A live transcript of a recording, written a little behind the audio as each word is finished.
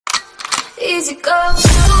crazy go.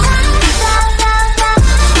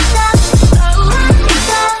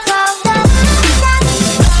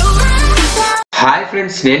 Hi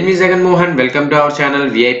friends, name is Jagan Mohan. Welcome to our channel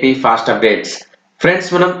VIP Fast Updates. Friends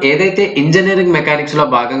మనం ఏదైతే engineering mechanics లో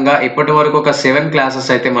భాగంగా ఇప్పటి వరకు ఒక 7 క్లాసెస్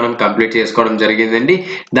అయితే మనం కంప్లీట్ చేసుకోవడం జరిగిందండి.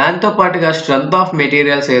 దాంతో పాటుగా స్ట్రెంగ్త్ ఆఫ్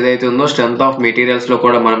మెటీరియల్స్ ఏదైతే ఉందో స్ట్రెంగ్త్ ఆఫ్ మెటీరియల్స్ లో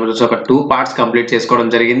కూడా మనం ఒక 2 పార్ట్స్ కంప్లీట్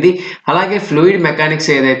చేసుకోవడం జరిగింది. అలాగే ఫ్లూయిడ్ మెకానిక్స్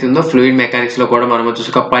ఏదైతే ఉందో ఫ్లూయిడ్ మెకానిక్స్ లో కూడా మనం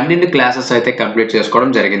ఒక 12 క్లాసెస్ అయితే కంప్లీట్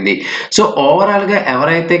చేసుకోవడం జరిగింది. సో ఓవరాల్ గా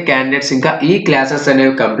ఎవరైతే క్యాండిడేట్స్ ఇంకా ఈ క్లాసెస్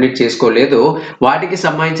అనేవి కంప్లీట్ చేసుకోలేదో వాటికి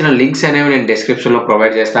సంబంధించిన లింక్స్ అనేవి నేను డిస్క్రిప్షన్ లో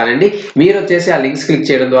ప్రొవైడ్ చేస్తానండి. మీరు వచ్చేసి ఆ లింక్స్ క్లిక్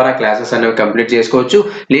చేయడం ద్వారా క్లాసెస్ అనేవి కంప్లీట్ చేసుకోవచ్చు.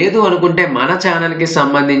 లేదు అనుకుంటే మన ఛానల్ కి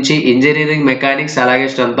సంబంధించి ఇంజనీరింగ్ మెకానిక్స్ అలాగే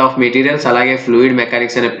స్ట్రెంగ్త్ ఆఫ్ మెటీరియల్స్ అలాగే ఫ్లూయిడ్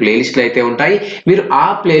మెకానిక్స్ అనే ప్లేలిస్ట్లు అయితే ఉంటాయి. మీరు ఆ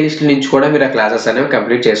ప్లేలిస్ట్ నుంచి కూడా మీరు ఆ క్లాసెస్ అనేవి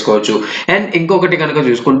కంప్లీట్ చేసుకోవచ్చు. అండ్ ఇంకొకటి కనుక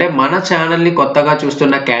చూసుకుంటే మన ఛానల్ ని కొత్తగా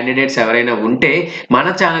చూస్తున్న క్యాండిడేట్స్ ఎవరైనా ఉంటే మన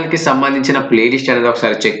ఛానల్ కి సంబంధించిన ప్లేలిస్ట్ అనేది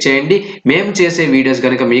ఒకసారి చెక్ చేయండి. మేము చేసే వీడియోస్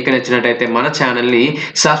కనుక మీకు నచ్చినట్టయితే మన ఛానల్ ని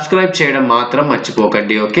సబ్స్క్రైబ్ చేయడం మాత్రం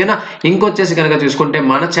మర్చిపోకండి. ఓకేనా? ఇంకొచ్చేసి కనుక చూసుకుంటే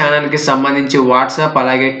మన ఛానల్ కి సంబంధించి వాట్సాప్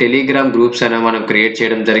అలాగే టెలిగ్రామ్ గ్రూప్స్ అనేవి మనం క్రియేట్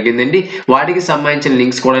చేయడం జరిగిందండి. వాటికి సంబంధించిన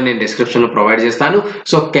లింక్స్ కూడా నేను డిస్క్రిప్షన్ లో ప్రొవైడ్ చేస్తాను.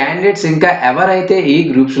 సో క్యాండిడేట్స్ ఇంకా ఎవరైతే ఈ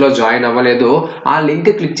గ్రూప్స్ లో జాయిన్ అవ్వలేదో ఆ లింక్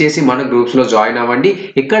క్లిక్ చేసి మన గ్రూప్స్ లో జాయిన్ అవ్వండి.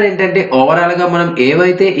 ఇక్కడ ఏంటంటే ఓవరాల్ గా మనం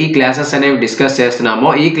ఏవైతే ఈ క్లాసెస్ అనేవి డిస్కస్ చేస్తున్నామో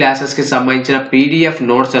ఈ క్లాసెస్ కి సంబంధించిన పీడిఎఫ్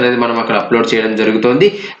నోట్స్ అనేది మనం అక్కడ అప్లోడ్ చేయడం జరుగుతుంది.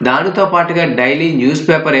 దానితో పాటుగా డైలీ న్యూస్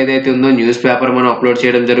పేపర్ ఏదైతే ఉందో న్యూస్ పేపర్ మనం అప్లోడ్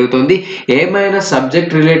చేయడం జరుగుతుంది. ఏమైనా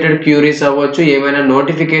సబ్జెక్ట్ రిలేటెడ్ క్యూరీస్ అవ్వచ్చు, ఏమైనా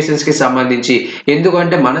నోటిఫికేషన్స్ కి సంబంధించి,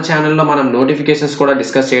 ఎందుకంటే మన ఛానల్లో మనం నోటిఫికేషన్స్ కూడా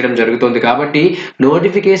డిస్కస్ చేయడం జరుగుతుంది కాబట్టి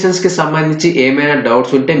నోటిఫికేషన్స్ కి సంబంధించి ఏమైనా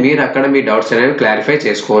డౌట్స్ ఉంటే మీరు అక్కడ మీ డౌట్స్ అనేవి క్లారిఫై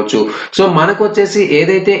చేసుకోవచ్చు. సో మనకు వచ్చేసి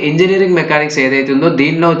ఏదైతే ఇంజనీరింగ్ మెకానిక్స్ ఏదైతే ఉందో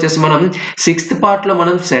దీనిలో వచ్చేసి మనం 6th పార్ట్ లో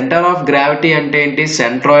మనం సెంటర్ ఆఫ్ గ్రావిటీ అంటే ఏంటి,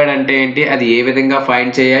 సెంట్రాయిడ్ అంటే ఏంటి, అది ఏ విధంగా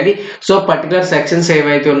ఫైండ్ చేయాలి, సో పర్టికులర్ సెక్షన్స్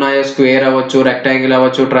ఏవైతే ఉన్నాయో స్క్వేర్ అవ్వచ్చు, రెక్టాంగిల్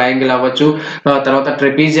అవ్వచ్చు, ట్రయాంగిల్ అవ్వచ్చు, తర్వాత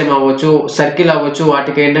ట్రెపీజియం అవ్వచ్చు, సర్కిల్ అవ్వచ్చు,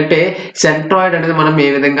 వాటికి ఏంటంటే సెంట్రాయిడ్ అనేది మనం ఏ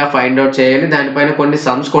విధంగా ఫైండ్ అవుట్ చేయాలి, దానిపైన కొన్ని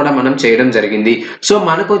సమ్స్ కూడా మనం చేయడం జరిగింది. సో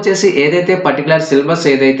మనకు వచ్చేసి ఏదైతే పర్టికులర్ సిలబస్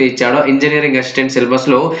ఏదైతే ఇచ్చాడో ఇంజనీరింగ్ అసిస్టెంట్ సిలబస్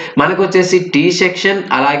లో మనకు వచ్చేసి టీ సెక్షన్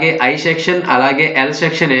అలాగే ఐ సెక్షన్ అలాగే ఎల్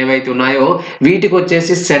సెక్షన్ ఏవైతే ఉన్నాయో వీటికి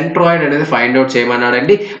వచ్చేసి సెంట్రాయిడ్ అనేది ఫైండ్ అవుట్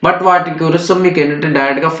చేయమన్నాడండి. బట్ వాటి గురించి మీకు ఏంటంటే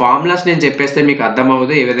డైరెక్ట్ గా ఫార్ములాస్ నేను చెప్పేస్తే మీకు అర్థం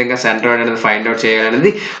అవ్వదు ఏ విధంగా సెంట్రాయిడ్ అనేది ఫైండ్ అవుట్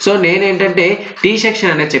చేయాలనేది. సో నేనేంటంటే టీ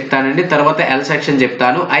సెక్షన్ అనేది చెప్తానండి, తర్వాత ఎల్ సెక్షన్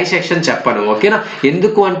చెప్తాను, ఐ సెక్షన్ చెప్పను. ఓకేనా?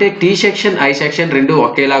 ఎందుకు అంటే టీ సెక్షన్ ఐ సెక్షన్ రెండు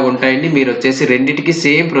ఒకేలాగా ఉంటాయండి. మీరు వచ్చేసి రెండింటికి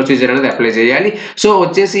సేమ్ ప్రొసీజర్ అనేది అప్లై చేయాలి. సో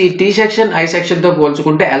వచ్చేసి ఈ టీ సెక్షన్ ఐ సెక్షన్ తో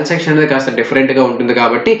పోల్చుకుంటే ఎల్ సెక్షన్ అనేది కాస్త డిఫరెంట్ గా ఉంటుంది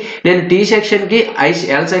కాబట్టి నేను టీ సెక్షన్ కి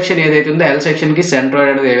ఎల్ సెక్షన్ ఏదైతే ఉందో ఎల్ సెక్షన్ కి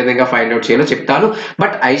సెంట్రాయిడ్ అనేది ఏ విధంగా ఫైండ్ అవుట్ చేయాలో చెప్తాను.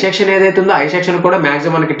 బట్ ఐ సెక్షన్ ఏదైతే ఉందో ఐ సెక్షన్ కూడా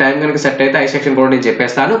మాక్సిమం మనకి టైం కనుక సెట్ అయితే ఐ సెక్షన్ కూడా నేను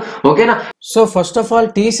చెప్పేస్తాను. ఓకేనా? So first of all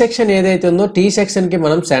tea section ఏదైతే ఉందో టీ సెక్షన్ కి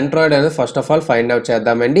మనం సెంట్రాయిడ్ అనేది first of all find out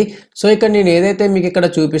చేద్దామండి. సో ఇక్కడ నేను ఏదైతే మీకు ఇక్కడ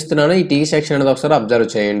చూపిస్తున్నానో ఈ టీ సెక్షన్ అనేది ఒకసారి అబ్జర్వ్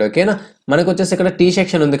చేయండి. ఓకేనా? మనకు వచ్చేసి ఇక్కడ టీ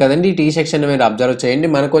సెక్షన్ ఉంది కదండి, ఈ టీ సెక్షన్ మీరు అబ్జర్వ్ చేయండి.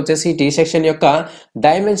 మనకు వచ్చేసి ఈ టీ సెక్షన్ యొక్క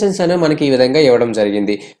డైమెన్షన్స్ అనేవి మనకి ఈ విధంగా ఇవ్వడం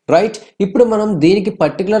జరిగింది. రైట్? ఇప్పుడు మనం దీనికి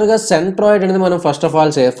పర్టికులర్ గా సెంట్రాయిడ్ అనేది మనం first of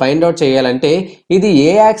all find out చేయాలంటే ఇది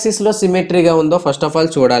ఏ యాక్సిస్ లో సిమెట్రీగా ఉందో ఫస్ట్ ఆఫ్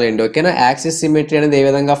ఆల్ చూడాలండి. ఓకేనా? యాక్సిస్ సిమెట్రీ అనేది ఏ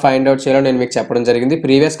విధంగా ఫైండ్ అవుట్ చేయాలో నేను మీకు చెప్పడం జరిగింది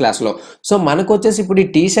ప్రీవియస్ క్లాస్ లో. సో మనకు వచ్చేసి ఇప్పుడు ఈ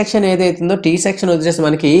టీ సెక్షన్ ఏదైతుందో టీ సెక్షన్ వచ్చేసి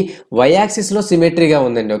మనకి వై యాక్సిస్ లో సిమెట్రీగా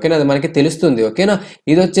ఉందండి. ఓకేనా? అది మనకి తెలుస్తుంది. ఓకేనా?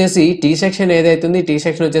 ఇది వచ్చేసి టీ సెక్షన్ ఏదైతుంది టీ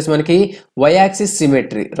సెక్షన్ వచ్చేసి మనకి వై యాక్సిస్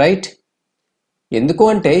సిమెట్రీ. రైట్? ఎందుకు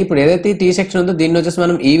అంటే ఇప్పుడు ఏదైతే టీ సెక్షన్ ఉందో దీన్ని వచ్చేసి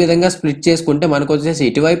మనం ఈ విధంగా స్ప్లిట్ చేసుకుంటే మనకు వచ్చేసి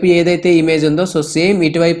ఇటువైపు ఏదైతే ఇమేజ్ ఉందో సో సేమ్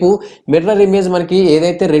ఇటువైపు మిర్రర్ ఇమేజ్ మనకి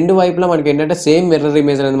ఏదైతే రెండు వైపులా మనకి ఏంటంటే సేమ్ మిర్రర్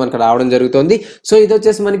ఇమేజ్ అనేది మనకి రావడం జరుగుతుంది. సో ఇది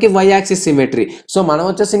వచ్చేసి మనకి వై యాక్సిస్ సిమెట్రీ. సో మనం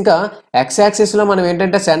వచ్చేసి ఇంకా ఎక్స్ యాక్సిస్ లో మనం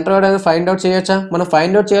ఏంటంటే సెంట్రాయిడ్ అనేది ఫైండ్ అవుట్ చేయొచ్చా? మనం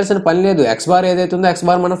ఫైండ్ అవుట్ చేయాల్సిన పని లేదు. ఎక్స్ బార్ ఏదైతే ఉందో ఎక్స్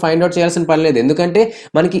బార్ మనం ఫైండ్ అవుట్ చేయాల్సిన పని లేదు. ఎందుకంటే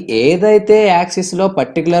మనకి ఏదైతే యాక్సిస్ లో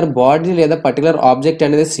పర్టికులర్ బాడీ లేదా పర్టికులర్ ఆబ్జెక్ట్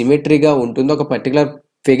అనేది సిమెట్రీగా ఉంటుందో ఒక పర్టికులర్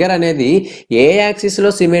ఫిగర్ అనేది ఏ యాక్సిస్ లో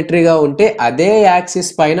సిమెట్రీగా ఉంటే అదే యాక్సిస్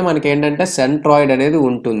పైన మనకి ఏంటంటే సెంట్రాయిడ్ అనేది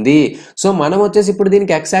ఉంటుంది. సో మనం వచ్చేసి ఇప్పుడు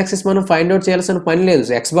దీనికి ఎక్స్ యాక్సిస్ మనం ఫైండ్ అవుట్ చేయాల్సిన పని లేదు.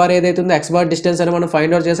 ఎక్స్ బార్ ఏదైతే ఉందో ఎక్స్ బార్ డిస్టెన్స్ అని మనం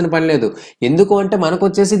ఫైండ్ అవుట్ చేయాల్సిన పని లేదు. ఎందుకు అంటే మనకు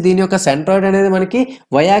వచ్చేసి దీని యొక్క సెంట్రాయిడ్ అనేది మనకి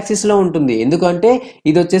వై యాక్సిస్ లో ఉంటుంది. ఎందుకంటే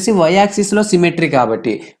ఇది వచ్చేసి వై యాక్సిస్ లో సిమెట్రీ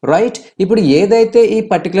కాబట్టి. రైట్? ఇప్పుడు ఏదైతే ఈ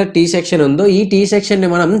పర్టికులర్ టీ సెక్షన్ ఉందో ఈ టీ సెక్షన్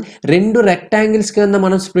ని మనం రెండు రెక్టాంగిల్స్ కింద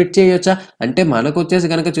మనం స్ప్లిట్ చేయొచ్చా అంటే మనకు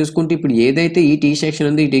వచ్చేసి కనుక చూసుకుంటే ఇప్పుడు ఏదైతే ఈ టీ సెక్షన్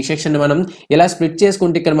ఉందో ఈ టీ సెక్షన్ మనం ఇలా స్ప్లిట్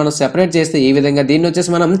చేసుకుంటే ఇక్కడ మనం సెపరేట్ చేస్తే ఈ విధంగా దీన్ని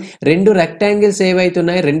వచ్చేసి మనం రెండు రెక్టాంగిల్స్ ఏవైతే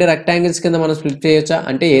ఉన్నాయో రెండు రెక్టాంగిల్స్ కింద మనం స్ప్లిట్ చేయొచ్చా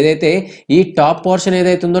అంటే ఏదైతే ఈ టాప్ పోర్షన్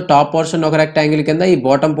ఏదైతే ఉందో టాప్ పోర్షన్ ఒక రెక్టాంగిల్ కింద ఈ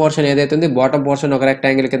బాటమ్ పోర్షన్ ఏదైతే ఉంది బాటమ్ పోర్షన్ ఒక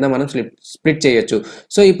రెక్టాంగిల్ కింద మనం స్ప్లిట్ చేయొచ్చు.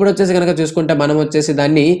 సో ఇప్పుడు వచ్చేసి కనుక చూసుకుంటే మనం వచ్చేసి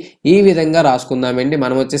దాన్ని ఈ విధంగా రాసుకుందామండి.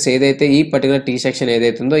 మనం వచ్చేసి ఏదైతే ఈ పర్టికులర్ టీ సెక్షన్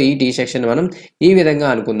ఏదైతే ఉందో ఈ టీ సెక్షన్ మనం ఈ విధంగా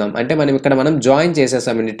అనుకుందాం. అంటే మనం ఇక్కడ మనం జాయిన్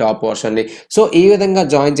చేసేసామండి టాప్ పోర్షన్ ని. సో ఈ విధంగా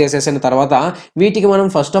జాయిన్ చేసేసిన తర్వాత వీటికి మనం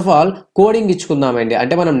ఫస్ట్ ఆఫ్ ఆల్ కోడింగ్ ఇచ్చుకుందామండి.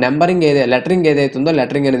 అంటే మనం నెంబరింగ్ లెటరింగ్ ఏదైతే ఉందో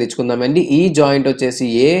లెటరింగ్ అనేది ఇచ్చుకుందామండి. ఈ జాయింట్ వచ్చేసి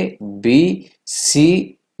A B C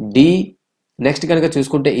D, next కనుక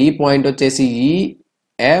చూసుకుంటే ఈ పాయింట్ వచ్చేసి ఈ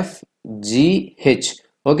ఎఫ్ జి హెచ్.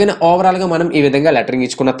 ఓకేనా, ఓవరాల్ గా మనం ఈ విధంగా లెటరింగ్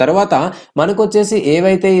ఇచ్చుకున్న తర్వాత మనకు వచ్చేసి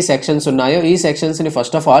ఏవైతే ఈ సెక్షన్స్ ఉన్నాయో ఈ సెక్షన్స్ ని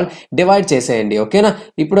ఫస్ట్ ఆఫ్ ఆల్ డివైడ్ చేసేయండి. ఓకేనా,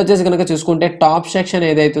 ఇప్పుడు వచ్చేసి కనుక చూసుకుంటే టాప్ సెక్షన్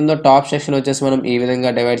ఏదైతే ఉందో టాప్ సెక్షన్ వచ్చేసి మనం ఈ విధంగా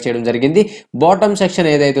డివైడ్ చేయడం జరిగింది. బాటమ్ సెక్షన్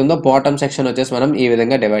ఏదైతే ఉందో బాటమ్ సెక్షన్ వచ్చేసి మనం ఈ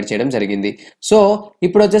విధంగా డివైడ్ చేయడం జరిగింది. సో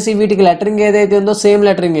ఇప్పుడు వచ్చేసి వీటికి లెటరింగ్ ఏదైతే ఉందో సేమ్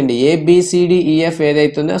లెటరింగ్ అండి. ఏ బి సి డి ఈ ఎఫ్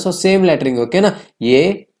ఏదైతే ఉందో సో సేమ్ లెటరింగ్. ఓకేనా, ఏ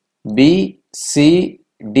బి సి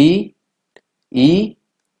డి ఈ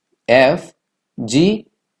ఎఫ్ జి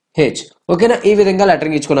హెచ్. ఓకేనా, ఈ విధంగా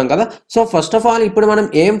లెటరింగ్ ఇచ్చుకున్నాం కదా. సో ఫస్ట్ ఆఫ్ ఆల్ ఇప్పుడు మనం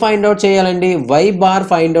ఏం ఫైండ్ అవుట్ చేయాలండి, వై బార్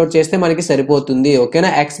ఫైండ్ అవుట్ చేస్తే మనకి సరిపోతుంది. ఓకేనా,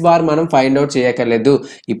 ఎక్స్ బార్ మనం ఫైండ్ అవుట్ చేయక్కర్లేదు.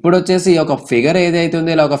 ఇప్పుడు వచ్చేసి ఒక ఫిగర్ ఏదైతే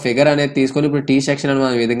ఉందో ఇలా ఒక ఫిగర్ అనేది తీసుకొని ఇప్పుడు టీ సెక్షన్ అని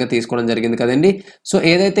మనం ఈ విధంగా తీసుకోవడం జరిగింది కదండి. సో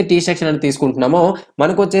ఏదైతే టీ సెక్షన్ అని తీసుకుంటున్నామో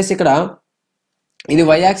మనకు వచ్చేసి ఇక్కడ ఇది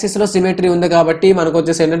వై యాక్సిస్ లో సిమెట్రీ ఉంది కాబట్టి మనకు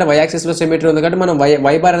వచ్చేసి ఏంటంటే వై యాక్సిస్ లో సిమెట్రీ ఉంది కాబట్టి మనం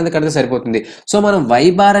వై బార్ అనేది కడితే సరిపోతుంది. సో మనం వై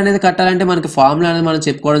బార్ అనేది కట్టాలంటే మనకి ఫార్ములా అనేది మనం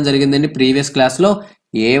చెప్పుకోవడం జరిగిందండి ప్రీవియస్ క్లాస్ లో.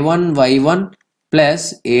 a1y1 plus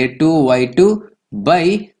a2y2 by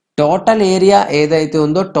total area ఏదైతే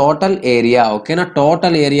ఉందో టోటల్ ఏరియా. ఓకేనా,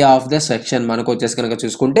 total area of the section మనకు వచ్చేసి కనుక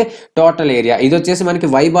చూసుకుంటే టోటల్ ఏరియా ఇది వచ్చేసి మనకి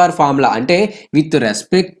వై బార్ ఫార్ములా. అంటే with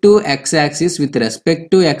respect to X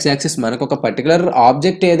axis మనకు ఒక పర్టికులర్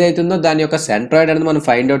ఆబ్జెక్ట్ ఏదైతే ఉందో దాని యొక్క సెంట్రాయిడ్ అనేది మనం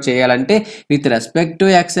ఫైండ్ అవుట్ చేయాలంటే with respect to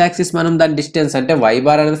X axis మనం దాని డిస్టెన్స్ అంటే వై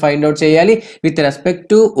బార్ అనేది ఫైండ్ అవుట్ చేయాలి. With respect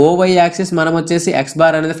to OY axis మనం వచ్చేసి ఎక్స్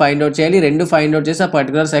బార్ అనేది ఫైండ్ అవుట్ చేయాలి. రెండు ఫైండ్ అవుట్ చేసి ఆ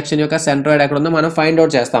పర్టికులర్ సెక్షన్ యొక్క సెంట్రాయిడ్ ఎక్కడ ఉందో మనం ఫైండ్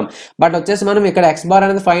అవుట్ చేస్తాం. బట్ వచ్చేసి మనం ఇక్కడ ఎక్స్ బార్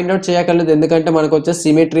అనేది ఫైండ్ అవుట్ చేయగలదు ఎందుకంటే మనకు వచ్చేసి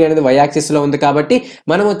సిమెట్రీ అనేది వై యాక్సిస్ లో ఉంది కాబట్టి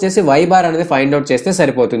మనం వచ్చేసి వై బార్ అనేది ఫైండ్ అవుట్ చేస్తే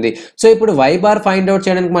సరిపోతుంది. సో ఇప్పుడు వై బార్ ఫైండ్ అవుట్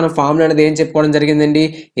చేయడానికి మనం ఫార్ములా అనేది ఏం చెప్పుకోవడం జరిగిందండి,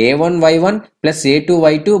 a1y1 plus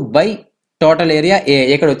a2y2 by total area ఏ.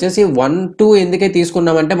 ఇక్కడ వచ్చేసి 1 2 ఎందుకే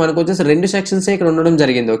తీసుకున్నామంటే మనకు వచ్చేసి రెండు సెక్షన్స్ ఇక్కడ ఉండడం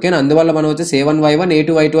జరిగింది. ఓకేనా, అందువల్ల మనం వచ్చేసి a1y1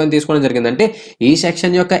 a2y2 అని తీసుకోవడం జరిగింది. అంటే ఈ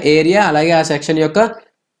సెక్షన్ యొక్క ఏరియా అలాగే ఆ సెక్షన్ యొక్క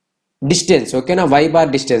డిస్టెన్స్. ఓకేనా, వై బార్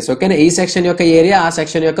డిస్టెన్స్. ఓకేనా, ఈ సెక్షన్ యొక్క ఏరియా ఆ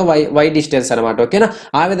సెక్షన్ యొక్క వై డిస్టెన్స్ అనమాట. ఓకేనా,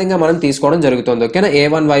 ఆ విధంగా మనం తీసుకోవడం జరుగుతుంది. ఓకేనా,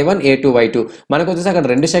 a1y1 a2y2 మనకు వచ్చేసి అక్కడ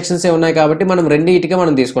రెండు సెక్షన్స్ ఉన్నాయి కాబట్టి మనం రెండింటిగా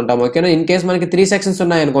మనం తీసుకుంటాం. ఓకేనా, ఇన్ కేస్ మనకి 3 సెక్షన్స్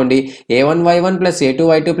ఉన్నాయి అనుకోండి a1y1 plus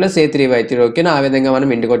a2y2 plus a3y3. ఓకేనా, ఆ విధంగా మనం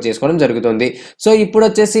ఇంటికోట్ చేసుకోవడం జరుగుతుంది. సో ఇప్పుడు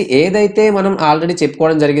వచ్చేసి ఏదైతే మనం ఆల్రెడీ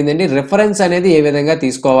చెప్పుకోవడం జరిగిందండి రిఫరెన్స్ అనేది ఏ విధంగా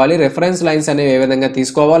తీసుకోవాలి, రిఫరెన్స్ లైన్స్ అనేవి ఏ విధంగా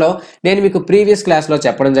తీసుకోవాలో నేను మీకు ప్రీవియస్ క్లాస్ లో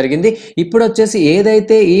చెప్పడం జరిగింది. ఇప్పుడు వచ్చేసి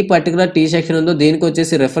ఏదైతే ఈ పర్టికులర్ టీ సెక్షన్ ఉందో దీనికి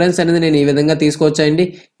వచ్చేసి రిఫరెన్స్ అనేది నేను ఈ విధంగా తీసుకొచ్చాయండి.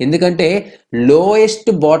 ఎందుకంటే లోయెస్ట్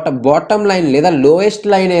బాటమ్ లైన్ లేదా లోయెస్ట్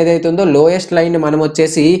లైన్ ఏదైతే ఉందో లోయెస్ట్ లైన్ మనం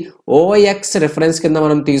వచ్చేసి ఓఎక్స్ రిఫరెన్స్ కింద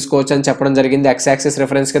మనం తీసుకోవచ్చు అని చెప్పడం జరిగింది. ఎక్స్ యాక్సిస్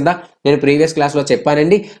రిఫరెన్స్ కింద నేను ప్రీవియస్ క్లాస్ లో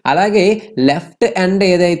చెప్పానండి. అలాగే లెఫ్ట్ ఎండ్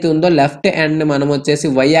ఏదైతే ఉందో లెఫ్ట్ ఎండ్ మనం వచ్చేసి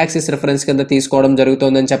వై యాక్సిస్ రిఫరెన్స్ కింద తీసుకోవడం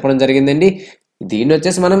జరుగుతుందని చెప్పడం జరిగిందండి. దీన్ని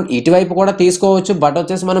వచ్చేసి మనం ఇటువైపు కూడా తీసుకోవచ్చు బట్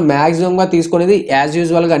వచ్చేసి మనం మాక్సిమం గా తీసుకునేది యాజ్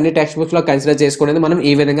యూజువల్ గా అన్ని టెక్స్ట్ బుక్స్ లో కన్సిడర్ చేసుకునేది మనం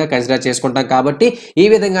ఈ విధంగా కన్సిడర్ చేసుకుంటాం కాబట్టి ఈ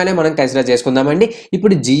విధంగానే మనం కన్సిడర్ చేసుకుందామండి.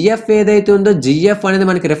 ఇప్పుడు జిఎఫ్ ఏదైతే ఉందో జిఎఫ్ అనేది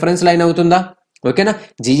మనకి రిఫరెన్స్ లైన్ అవుతుందా. ఓకేనా,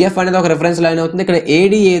 జిఎఫ్ అనేది ఒక రిఫరెన్స్ లైన్ అవుతుంది. ఇక్కడ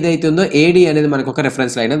ఏడి ఏదైతే ఉందో ఏడి అనేది మనకు ఒక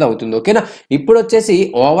రిఫరెన్స్ లైన్ అనేది అవుతుంది. ఓకేనా, ఇప్పుడు వచ్చేసి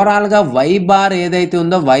ఓవరాల్ గా వై బార్ ఏదైతే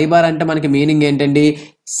ఉందో వై బార్ అంటే మనకి మీనింగ్ ఏంటండి,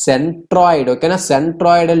 సెంట్రాయిడ్. ఓకేనా,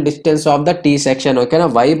 centroidal distance of the tea section. ఓకేనా,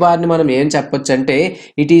 వై బార్ ని మనం ఏం చెప్పొచ్చు అంటే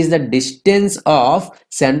it is the distance of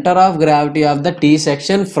centre of gravity of the tea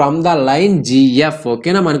section from the line GF.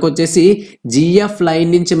 ఓకేనా, మనకు వచ్చేసి జిఎఫ్ లైన్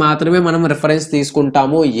నుంచి మాత్రమే మనం రిఫరెన్స్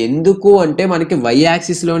తీసుకుంటాము. ఎందుకు అంటే మనకి వై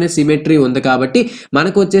యాక్సిస్ లోనే సిమెట్రీ ఉంది కాబట్టి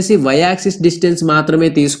మనకు వచ్చేసి వై యాక్సిస్ డిస్టెన్స్ మాత్రమే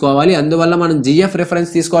తీసుకోవాలి. అందువల్ల మనం జిఎఫ్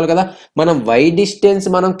రిఫరెన్స్ తీసుకోవాలి కదా. మనం వై డిస్టెన్స్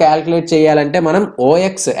మనం క్యాల్కులేట్ చేయాలంటే మనం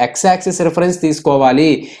ఓఎక్స్ ఎక్స్ యాక్సిస్ రిఫరెన్స్ తీసుకోవాలి.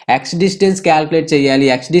 ఎక్స్ డిస్టెన్స్ క్యాల్కులేట్ చేయాలి.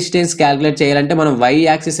 ఎక్స్ డిస్టెన్స్ క్యాల్కులేట్ చేయాలంటే మనం వై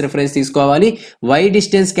యాక్సిస్ రిఫరెన్స్ తీసుకోవాలి. వై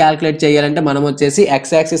డిస్టెన్స్ క్యాల్కులేట్ చేయాలంటే మనం వచ్చేసి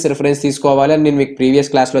ఎక్స్ యాక్సిస్ రిఫరెన్స్ తీసుకోవాలి అని నేను మీకు ప్రీవియస్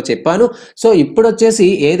క్లాస్ లో చెప్పాను. సో ఇప్పుడు వచ్చేసి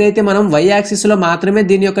ఏదైతే మనం వై యాక్సిస్ లో మాత్రమే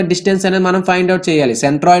దీని యొక్క డిస్టెన్స్ అనేది మనం ఫైండ్ అవుట్ చేయాలి.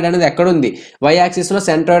 సెంట్రాయిడ్ అనేది ఎక్కడ ఉంది, వై యాక్సిస్ లో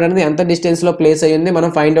సెంట్రాయిడ్ అనేది ఎంత డిస్టెన్స్ లో ప్లేస్ అయ్యింది మనం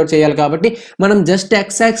ఫైండ్ అవుట్ చేయాలి. కాబట్టి మనం జస్ట్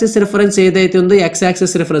ఎక్స్ యాక్సిస్ రిఫరెన్స్ ఏదైతే ఉందో, ఎక్స్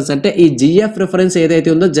యాక్సిస్ రిఫరెన్స్ అంటే ఈ జిఎఫ్ రిఫరెన్స్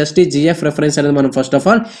ఏదైతే ఉందో జస్ట్ ఈ జిఎఫ్ రిఫరెన్స్ అనేది మనం ఫస్ట్ ఆఫ్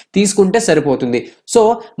ఆల్ తీసుకుంటే సరిపోతుంది. సో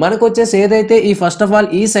మనకు వచ్చేసి ఏదైతే ఈ ఫస్ట్ ఆఫ్ ఆల్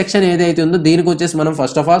ఈ సెక్షన్ ఏదైతే ఉందో దీనికి వచ్చేసి మనం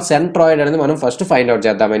ఫస్ట్ ఆఫ్ ఆల్ సెంట్రాయిడ్ అనేది మనం ఫస్ట్ ఫైండ్ అవుట్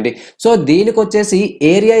చేద్దామండి. సో దీనికి వచ్చేసి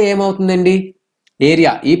ఏరియా ఏమవుతుందండి,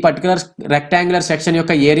 ఏరియా ఈ పర్టికులర్ రెక్టాంగులర్ సెక్షన్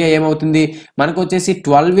యొక్క ఏరియా ఏమవుతుంది మనకు వచ్చేసి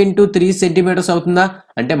 12 into 3 సెంటీమీటర్స్ అవుతుందా,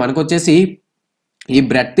 అంటే మనకు వచ్చేసి ఈ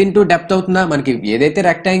బ్రెడ్త్ ఇంటూ డెప్త్ అవుతుందా. మనకి ఏదైతే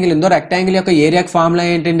రెక్టాంగిల్ ఉందో రెక్టాంగిల్ యొక్క ఏరియాకి ఫార్ములా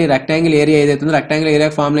ఏంటండి, రెక్టాంగిల్ ఏరియా ఏదైతే ఉందో రెక్టాంగిల్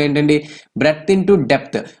ఏరియాకి ఫార్ములా ఏంటండి, బ్రెడ్త్ ఇంటూ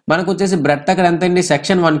డెప్త్. మనకు వచ్చేసి బ్రెడ్త్ అక్కడ ఎంత అండి,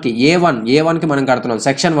 సెక్షన్ 1 కి A1 కి మనం కడుతున్నాం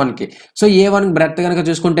సెక్షన్ 1 కి. సో A1 బ్రెడ్త్ కనుక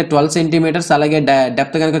చూసుకుంటే 12 సెంటీమీటర్స్, అలాగే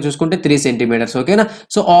డెప్త్ కనుక చూసుకుంటే 3 సెంటీమీటర్స్. ఓకేనా.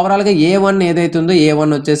 సో ఓవరాల్ గా A1 ఏదైతే ఉందో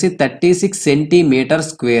A1 వచ్చేసి 36 సెంటీమీటర్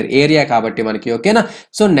స్క్వేర్ ఏరియా కాబట్టి మనకి. ఓకేనా.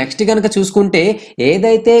 సో నెక్స్ట్ కనుక చూసుకుంటే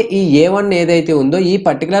ఏదైతే ఈ A1 ఏదైతే ఉందో ఈ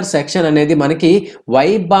పర్టికులర్ సెక్షన్ అనేది మనకి y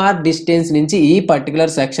బార్ డిస్టెన్స్ నుంచి ఈ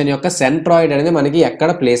పర్టికులర్ సెక్షన్ యొక్క సెంట్రాయిడ్ అనేది మనకి ఎక్కడ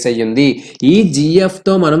ప్లేస్ అయ్యింది, ఈ GF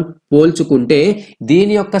తో మనం పోల్చుకుంటే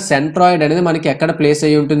దీని యొక్క సెంట్రాయిడ్ అనేది మనకి ఎక్కడ ప్లేస్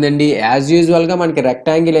అయ్యి ఉంటుందండి. యాజ్ యూజువల్ గా మనకి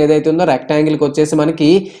రెక్టాంగిల్ ఏదైతే ఉందో రెక్టాంగిల్ కి వచ్చేసి మనకి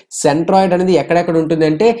సెంట్రాయిడ్ అనేది ఎక్కడెక్కడ ఉంటుంది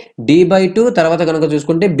అంటే D/2 తర్వాత కనుక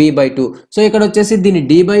చూసుకుంటే B/2. సో ఇక్కడ వచ్చేసి దీని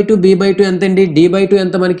D/2 B/2 ఎంత అండి, D/2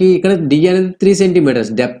 ఎంత మనకి ఇక్కడ D అనేది 3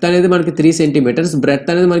 సెంటీమీటర్స్, డెప్త్ అనేది మనకి 3 సెంటీమీటర్స్,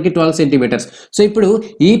 బ్రెడ్త్ అనేది మనకి 12 సెంటీమీటర్స్. సో ఇప్పుడు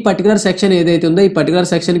ఈ పర్టికులర్ సెక్షన్ ఏదైతే ఉందో ఈ పర్టికులర్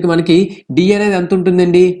సెక్షన్ కి మనకి D అనేది ఎంత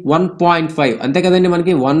ఉంటుందండి 1.5 అంతే కదండి,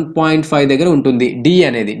 మనకి 1.5 దగ్గర ఉంటుంది D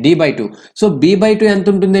అనేది D/2. సో B/2 ఎంత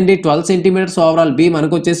ఉంటుందండి 12 సెంటీమీటర్స్ ఓవరాల్. B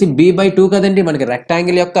మనకు వచ్చేసి B/2 కదండి. మనకి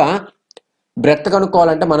రెక్టాంగిల్ యొక్క బ్రెడ్త్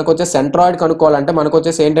కనుక్కోవాలంటే మనకు వచ్చేసి సెంట్రాయిడ్ కనుక్కోవాలంటే మనకు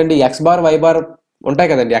వచ్చేసి ఏంటండి ఎక్స్ బార్ వై బార్ ఉంటాయి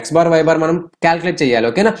కదండి, ఎక్స్ బార్ వై బార్ మనం క్యాలిక్యులేట్ చేయాలి.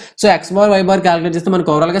 ఓకేనా. So X bar why bar calculate చేస్తే మనకు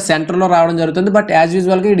ఓవరాల్ గా సెంటర్ లో రావడం జరుగుతుంది. బట్ యాజ్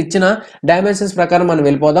యూజువల్ గా ఇది ఇచ్చిన డైమెన్షన్స్ ప్రకారం మనం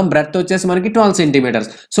వెళ్ళిపోదాం. బ్రెడ్త్ వచ్చేసి మనకి 12 సెంటీమీటర్స్.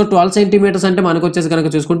 సో 12 సెంటీమీటర్స్ అంటే మనకు వచ్చేసి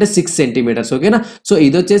కనుక చూసుకుంటే 6 సెంటీమీటర్స్. ఓకేనా. సో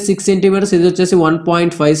ఇది వచ్చేసి 6 సెంటీమీటర్స్, ఇది వచ్చేసి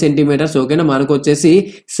 1.5 సెంటీమీటర్స్. ఓకేనా. మనకు వచ్చేసి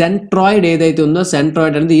సెంట్రాయిడ్ ఏదైతే ఉందో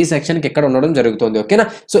సెంట్రాయిడ్ అనేది ఈ సెక్షన్ కి ఎక్కడ ఉండడం జరుగుతుంది. ఓకేనా.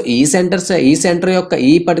 సో ఈ సెంటర్ యొక్క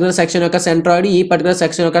ఈ పర్టికులర్ సెక్షన్ యొక్క సెంట్రాయిడ్, ఈ పర్టికులర్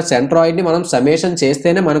సెక్షన్ యొక్క సెంట్రాయిడ్ ని మనం సಮೇషన్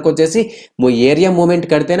చేస్తేనే మనకు వచ్చేసి ఏరియా మూమెంట్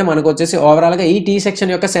కడితేనే మనకు వచ్చేసి ఓవరాల్ గా ఈ టీ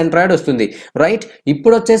సెక్షన్ యొక్క సెంట్రాయిడ్ వస్తుంది. రైట్.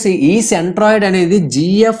 ఇప్పుడు వచ్చేసి ఈ సెంట్రాయిడ్ అనేది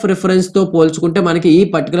జిఎఫ్ రిఫరెన్స్ తో పోల్చుకుంటే మనకి ఈ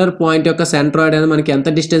పర్టికులర్ పాయింట్ యొక్క సెంట్రాయిడ్ అనేది మనకి ఎంత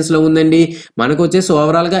డిస్టెన్స్ లో ఉందండి, మనకు వచ్చేసి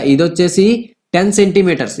ఓవరాల్ గా ఇది వచ్చేసి 10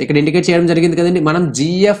 సెంటీమీటర్స్ ఇక్కడ ఇండికేట్ చేయడం జరిగింది కదండి. మనం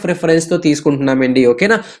జిఎఫ్ రిఫరెన్స్ తో తీసుకుంటున్నామండి.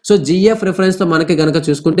 ఓకేనా. సో జిఎఫ్ రిఫరెన్స్ తో మనకి గనక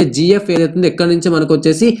చూసుకుంటే జిఎఫ్ ఏదైతుందో ఇక్కడ నుంచి మనకు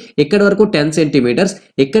వచ్చేసి ఇక్కడ వరకు 10 సెంటీమీటర్స్,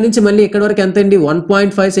 ఇక్కడ నుంచి మళ్ళీ ఇక్కడ వరకు ఎంత అండి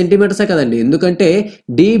 1.5 సెంటీమీటర్సే కదండి, ఎందుకంటే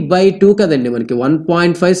D/2 కదండి మనకి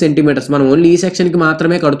 1.5 సెంటీమీటర్స్. మనం ఓన్లీ ఈ సెక్షన్ కి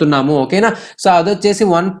మాత్రమే కడుతున్నాము. ఓకేనా. సో అది వచ్చేసి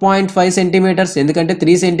 1.5 సెంటీమీటర్స్, ఎందుకంటే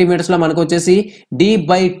 3 సెంటీమీటర్స్ లో మనకు వచ్చేసి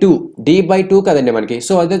D/2 కదండి మనకి.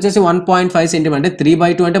 సో అది వచ్చేసి 1.5 సెంటీమీటర్ అంటే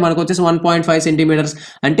 3/2 అంటే మనకు వచ్చేసి 1.5 సెంటీమీటర్స్.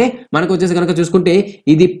 అంటే మనకు వచ్చేసి కనుక చూసుకుంటే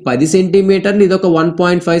ఇది 10 సెంటీమీటర్లు, ఇది ఒక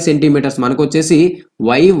 1.5 సెంటీమీటర్స్. మనకు వచ్చేసి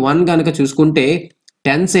y1 కనుక చూసుకుంటే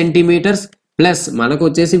 10 సెంటీమీటర్స్ ప్లస్ మనకు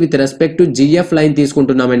వచ్చేసి with respect to GF line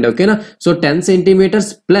తీసుకుంటున్నామండి. ఓకేనా. So 10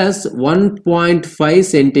 centimetres plus 1.5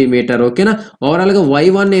 centimetre. ఓకేనా. ఓవరాల్ గా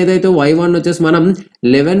y1 ఏదైతే y1 వచ్చేసి మనం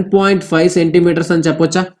 11.5 సెంటీమీటర్స్ అని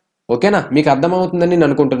చెప్పొచ్చా. ఓకేనా. మీకు అర్థమవుతుందని నేను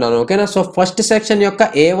అనుకుంటున్నాను. ఓకేనా. సో ఫస్ట్ సెక్షన్ యొక్క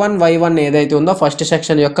A1 Y1 ఏదైతే ఉందో ఫస్ట్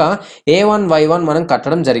సెక్షన్ యొక్క A1 Y1 మనం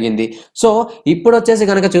కట్టడం జరిగింది. సో ఇప్పుడు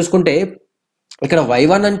వచ్చేసి కనుక చూసుకుంటే ఇక్కడ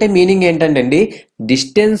y1 అంటే మీనింగ్ ఏంటంటే అండి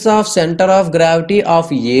distance of centre of gravity of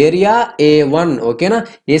area A1. ఓకేనా.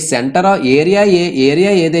 ఈ సెంటర్ ఆఫ్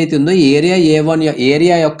ఏరియా ఏదైతే ఉందో ఏరియా A1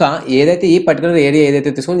 ఏరియా యొక్క ఏదైతే ఈ పర్టికులర్ ఏరియా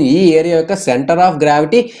ఏదైతే తీసుకుందో ఈ ఏరియా యొక్క centre of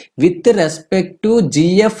gravity with respect to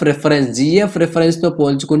GF reference తో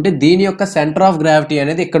పోల్చుకుంటే దీని యొక్క సెంటర్ ఆఫ్ గ్రావిటీ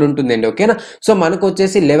అనేది ఇక్కడ ఉంటుందండి. ఓకేనా. సో మనకు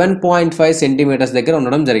వచ్చేసి 11.5 సెంటీమీటర్స్ దగ్గర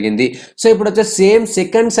ఉండడం జరిగింది. సో ఇప్పుడు వచ్చేసి సేమ్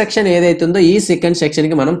సెకండ్ సెక్షన్ ఏదైతే ఉందో ఈ సెకండ్ సెక్షన్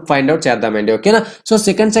కి మనం ఫైండ్ అవుట్ చేద్దామండి. ఓకేనా. సో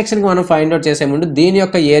సెకండ్ సెక్షన్ కి మనం ఫైండ్ అవుట్ చేసే ముందు దీని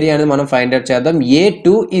యొక్క ఏరియా అనేది మనం ఫైండ్ అవుట్ చేద్దాం.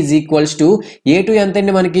 A2 is equals to A2 ఎంత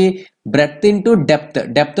అండి మనకి బ్రెడ్త్ ఇంటూ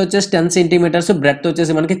డెప్త్ వచ్చేసి 10 సెంటీమీటర్స్, బ్రెడ్త్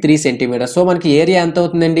వచ్చేసి మనకి 3 సెంటీమీటర్స్. సో మనకి ఏరియా ఎంత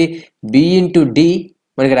అవుతుందండి B ఇంటూ D,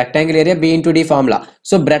 మనకి rectangle area B into D formula.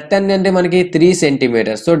 So breadth అంటే మనకి 3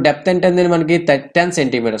 సెంటీమీటర్స్, సో డెప్త్ అంటే మనకి 10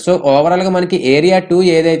 సెంటీమీటర్స్. సో ఓవరాల్ గా మనకి ఏరియా 2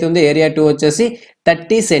 ఏదైతే ఉందో ఏరియా 2 వచ్చేసి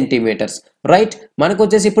 30 సెంటీమీటర్స్. రైట్. మనకు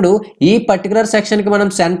వచ్చేసి ఇప్పుడు ఈ పర్టికులర్ సెక్షన్ కి మనం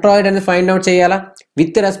సెంట్రాయిడ్ అనేది ఫైండ్ అవుట్ చేయాలా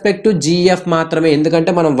విత్ రెస్పెక్ట్ టు జిఎఫ్ మాత్రమే,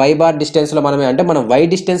 ఎందుకంటే మనం y బార్ డిస్టెన్స్ లో మనమే అంటే మనం y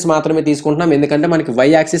డిస్టెన్స్ మాత్రమే తీసుకుంటున్నాం, ఎందుకంటే మనకి y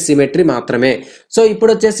యాక్సిస్ సిమెట్రీ మాత్రమే. సో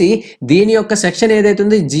ఇప్పుడు వచ్చేసి దీని యొక్క సెక్షన్ ఏదైతే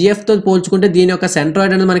ఉంది జిఎఫ్ తో పోల్చుకుంటే దీని యొక్క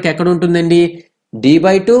సెంట్రాయిడ్ అనేది మనకి ఎక్కడ ఉంటుందండి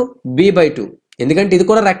d/2 b/2, ఎందుకంటే ఇది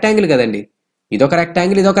కూడా రెక్టాంగిల్ కదండి, ఇదొక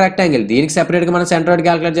రెక్టాంగిల్ ఇదొక రెక్టాంగిల్, దీనికి సెపరేట్ గా మనం సెంట్రాయిడ్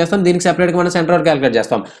క్యాలిక్యులేట్ చేస్తాం, దీనికి సెపరేట్ గా మనం సెంట్రాయిడ్ క్యాలిక్యులేట్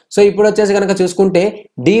చేస్తాం. సో ఇప్పుడు వచ్చేసి కనుక చూసుకుంటే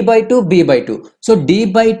d/2 b/2. సో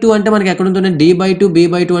d/2 అంటే మనకి ఎక్కడ ఉంటుంది, d/2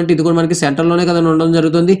 b/2 అంటే ఇది కూడా మనకి సెంటర్ లోనే కదా ఉండడం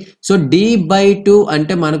జరుగుతుంది. సో d/2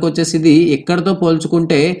 అంటే మనకు వచ్చేసి ఇది ఇక్కడతో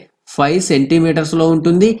పోల్చుకుంటే 5 సెంటీమీటర్స్ లో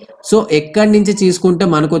ఉంటుంది. సో ఎక్కడి నుంచి తీసుకుంటే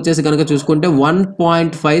మనకు వచ్చేసి కనుక చూసుకుంటే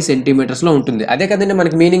 1.5 సెంటీమీటర్స్ లో ఉంటుంది. అదే కదండి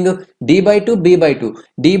మనకి మీనింగ్, d/2 b/2,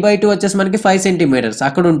 d/2 వచ్చేసి మనకి 5 సెంటీమీటర్స్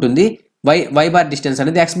అక్కడ ఉంటుంది, y బార్ డిస్టెన్స్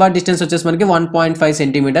అనేది, x బార్ డిస్టెన్స్ వచ్చేసి మనకి 1.5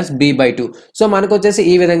 సెంటీమీటర్స్ b/2. సో మనకు వచ్చేసి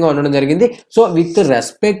ఈ విధంగా ఉండడం జరిగింది. So with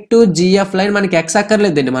respect to GF line మనకి x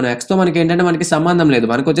అక్కర్లేదండి, మనం x తో మనకి ఏంటంటే మనకి సంబంధం లేదు,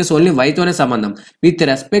 మనకు వచ్చేసి ఓన్లీ y తోనే సంబంధం. విత్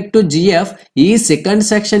రెస్పెక్ట్ టు జిఎఫ్ ఈ సెకండ్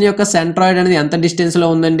సెక్షన్ యొక్క సెంట్రాయిడ్ అనేది ఎంత డిస్టెన్స్ లో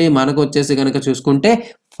ఉందండి, మనకు వచ్చేసి కనుక చూసుకుంటే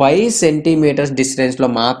 5 సెంటీమీటర్స్ డిస్టెన్స్ లో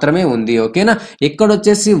మాత్రమే ఉంది. ఓకేనా, ఇక్కడ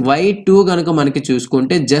వచ్చేసి y2 కనుక మనకి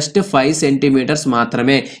చూసుకుంటే జస్ట్ 5 సెంటీమీటర్స్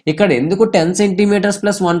మాత్రమే. ఇక్కడ ఎందుకు 10 సెంటీమీటర్స్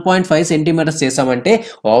ప్లస్ 1.5 సెంటీమీటర్స్ చేసామంటే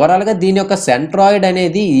ఓవరాల్ గా దీని యొక్క సెంట్రాయిడ్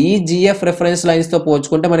అనేది ఈ జిఎఫ్ రిఫరెన్స్ లైన్స్ తో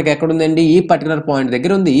పోల్చుకుంటే మనకి ఎక్కడ ఉందండి, ఈ పర్టికులర్ పాయింట్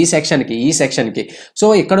దగ్గర ఉంది, ఈ సెక్షన్ కి. సో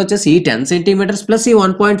ఇక్కడ వచ్చేసి ఈ 10 సెంటీమీటర్స్ ప్లస్ ఈ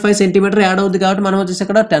 1.5 సెంటీమీటర్ యాడ్ అవుతుంది కాబట్టి మనం వచ్చేసి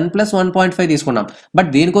ఇక్కడ 10 ప్లస్ 1.5 తీసుకున్నాం. బట్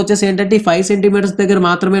దీనికి వచ్చేసి ఏంటంటే ఈ 5 సెంటీమీటర్స్ దగ్గర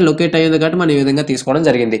మాత్రమే లొకేట్ అయ్యింది కాబట్టి మనం ఈ విధంగా తీసుకోవడం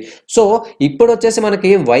జరిగింది. సో ఇప్పుడు వచ్చేసి మనకి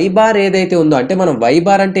y బార్ ఏదైతే ఉందో, అంటే మనం y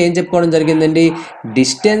బార్ అంటే ఏం చెప్పుకోవడం జరిగిందండి,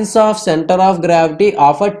 distance of centre of gravity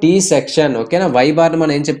of a tea section. ఓకేనా, y బార్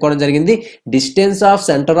మనం ఏం చెప్పుకోవడం జరిగింది, distance of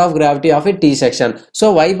centre of gravity of a tea section. So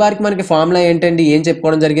y bar కి మనకి ఫార్ములా ఏంటండి, ఏం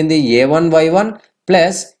చెప్పుకోవడం జరిగింది, a1y1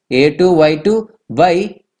 plus a2y2 by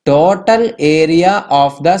total area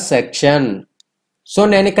of the section. So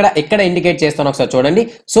నేను ఇక్కడ ఇండికేట్ చేస్తాను, ఒకసారి చూడండి.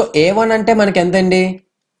 సో a1 అంటే మనకి ఎంత అండి,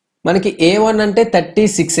 మనకి a1 అంటే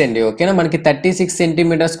 36 అండి. ఓకేనా, మనకి 36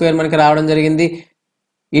 సెంటీమీటర్ స్క్వేర్ మనకి రావడం జరిగింది.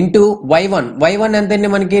 ఇంటూ y1 ఎంత అండి,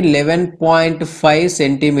 మనకి 11.5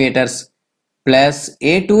 సెంటీమీటర్స్ ప్లస్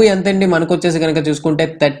a2 ఎంత అండి, మనకు వచ్చేసి కనుక చూసుకుంటే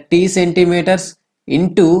 30 సెంటీమీటర్స్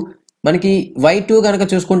ఇంటూ మనకి y2 కనుక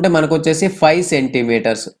చూసుకుంటే మనకు వచ్చేసి 5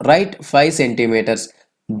 centimetres, right, 5 centimetres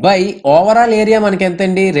by overall area మనకి ఎంత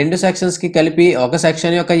అండి, రెండు సెక్షన్స్ కి కలిపి ఒక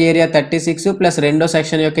సెక్షన్ యొక్క ఏరియా 36 ప్లస్ రెండో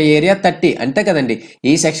సెక్షన్ యొక్క ఏరియా 30 అంతే కదండి.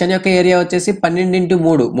 ఈ సెక్షన్ యొక్క ఏరియా వచ్చేసి 12 ఇంటూ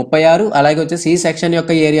 3 36, అలాగే వచ్చేసి ఈ సెక్షన్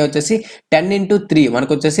యొక్క ఏరియా వచ్చేసి 10 ఇంటూ 3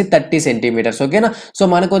 మనకు వచ్చేసి 30 సెంటీమీటర్స్. ఓకేనా, సో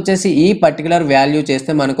మనకు వచ్చేసి ఈ పర్టికులర్ వాల్యూ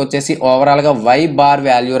చేస్తే మనకు వచ్చేసి ఓవరాల్ గా y బార్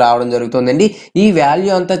వాల్యూ రావడం జరుగుతుందండి. ఈ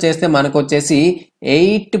వాల్యూ అంతా చేస్తే మనకు వచ్చేసి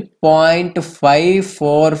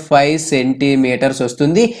 8.545 సెంటీమీటర్స్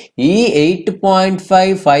వస్తుంది. ఈ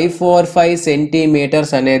 8.545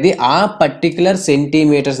 సెంటీమీటర్స్ అనేది ఆ పర్టికులర్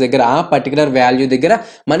సెంటీమీటర్స్ దగ్గర, ఆ పర్టికులర్ వాల్యూ దగ్గర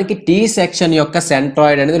మనకి టీ సెక్షన్ యొక్క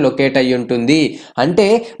సెంట్రాయిడ్ అనేది లొకేట్ అయ్యి ఉంటుంది. అంటే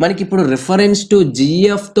మనకి ఇప్పుడు రిఫరెన్స్ టు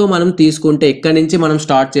జిఎఫ్ తో మనం తీసుకుంటే, ఇక్కడ నుంచి మనం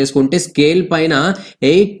స్టార్ట్ చేసుకుంటే స్కేల్ పైన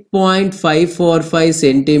 8.545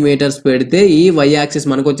 సెంటీమీటర్స్ పెడితే ఈ y యాక్సిస్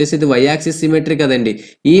మనకు వచ్చేసి ఇది y యాక్సిస్ సిమెట్రీ కదండి.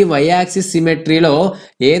 ఈ y యాక్సిస్ సిమెట్రీలో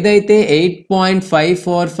ఏదైతే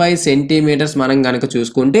 8.545 సెంటీమీటర్స్ మనం కనుక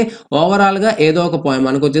చూసుకుంటే ఓవరాల్ గా ఏదో ఒక పాయింట్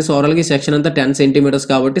మనకు వచ్చేసి ఓవరాల్ గా సెక్షన్ అంతా 10 సెంటీమీటర్స్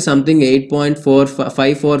కాబట్టి సంథింగ్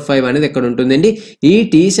 8.545 అనేది ఇక్కడ ఉంటుందండి. ఈ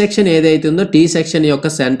టీ సెక్షన్ ఏదైతే ఉందో టీ సెక్షన్ యొక్క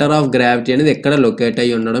సెంటర్ ఆఫ్ గ్రావిటీ అనేది ఎక్కడ లొకేట్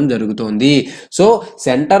అయ్యి ఉండడం జరుగుతుంది. సో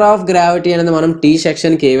సెంటర్ ఆఫ్ గ్రావిటీ అనేది మనం టీ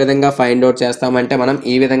సెక్షన్ కి ఏ విధంగా ఫైండ్ అవుట్ చేస్తామంటే మనం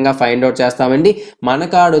ఈ విధంగా ఫైండ్ అవుట్ చేస్తామండి.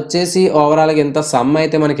 మనకు ఆడొచ్చేసి ఓవరాల్ గా ఎంత సమ్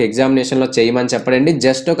అయితే మనకి ఎగ్జామినేషన్ లో చేయమని చెప్పడండి,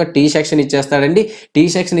 జస్ట్ ఒక టీ సెక్షన్ ఇచ్చేస్తాడండి. టీ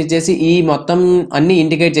సెక్షన్ ఇచ్చేసి ఈ మొత్తం అన్ని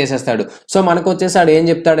ఇండికేట్ చేసేస్తాడు. సో మనకు వచ్చేసి ఆడు ఏం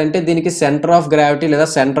చెప్తాడంటే దీనికి సెంటర్ ఆఫ్ గ్రావిటీ లేదా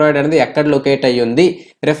సెంట్రాయిడ్ అనేది ఎక్కడ లొకేట్ అయ్యి ఉంది,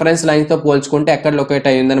 రిఫరెన్స్ లైన్ తో పోల్చుకుంటే ఎక్కడ లొకేట్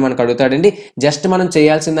అయ్యి ఉందని మనకు అడుగుతాడండి. జస్ట్ మనం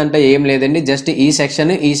చేయాల్సిందంటే ఏం లేదండి, జస్ట్ ఈ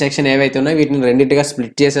సెక్షన్ ఏవైతే ఉన్నాయో వీటిని రెండింటిగా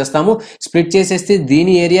స్ప్లిట్ చేసేస్తాము. స్ప్లిట్ చేసేస్తే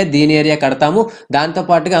దీని ఏరియా కడతాము. దాంతో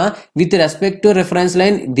పాటుగా with respect to reference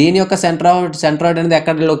line దీని యొక్క సెంట్రాయిడ్ అనేది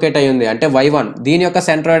ఎక్కడ లొకేట్ అయ్యి ఉంది అంటే y1, దీని యొక్క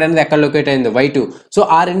సెంట్రాయిడ్ అనేది ఎక్కడ లొకేట్ అయింది y2. సో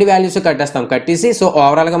ఆ రెండు వాల్యూస్ కట్టేసి సో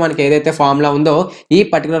ఓవరాల్ గా మనకి ఏదైతే ఫార్ములా ఉందో ఈ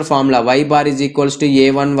particular formula y bar is equals to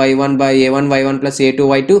a1y1 by a1y1 plus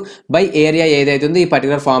a2y2 by area ఏదైతే ఉందో ఈ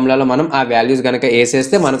పర్టికులర్ ఫార్ములాలో మనం ఆ వాల్యూస్ కనుక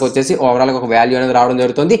వేసేస్తే మనకు వచ్చేసి ఓవరాల్ గా ఒక వాల్యూ అనేది రావడం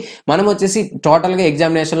జరుగుతుంది. మనం వచ్చేసి టోటల్ గా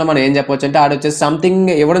ఎగ్జామినేషన్ లో మనం ఏం చెప్పొచ్చు అంటే ఆడ వచ్చేసి సంథింగ్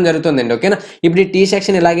ఇవ్వడం జరుగుతుందండి. ఓకేనా, ఇప్పుడు ఈ టీ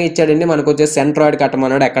సెక్షన్ ఇలాగే ఇచ్చాడండి, మనకు వచ్చేసి సెంట్రాయిడ్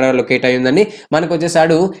కట్టమన్నాడు ఎక్కడ లొకేట్ అయ్యి ఉందని. మనకు వచ్చేసి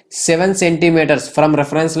ఆడు 7 centimetres from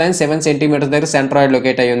reference line 7 centimetres దగ్గర సెంట్రాయిడ్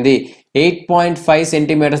లొకేట్ అయ్యి ఉంది. 8.5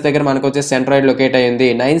 సెంటీమీటర్స్ దగ్గర మనకు వచ్చేసి సెంట్రాయిడ్ లొకేట్ అయ్యింది.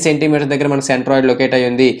 9 సెంటీమీటర్స్ దగ్గర మనకు సెంట్రాయిడ్ లొకేట్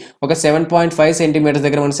అయ్యింది. ఒక 7.5 సెంటీమీటర్స్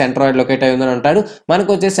దగ్గర మనకు సెంట్రాయిడ్ లొకేట్ అయ్యింది అని అంటాడు. మనకు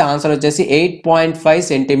వచ్చేసి ఆన్సర్ వచ్చేసి 8.5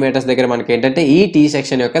 సెంటీమీటర్స్ దగ్గర మనకి ఏంటంటే ఈ టీ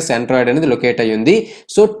సెక్షన్ యొక్క సెంట్రాయిడ్ అనేది లొకేట్ అయ్యింది.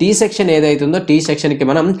 సో టీ సెక్షన్ ఏదైతుందో టీ సెక్షన్ కి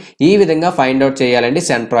మనం ఈ విధంగా ఫైండ్ అవుట్ చేయాలండి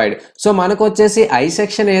సెంట్రాయిడ్. సో మనకు వచ్చేసి ఐ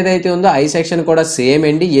సెక్షన్ ఏదైతే ఉందో ఐ సెక్షన్ కూడా సేమ్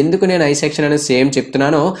అండి. ఎందుకు నేను ఐ సెక్షన్ అనేది సేమ్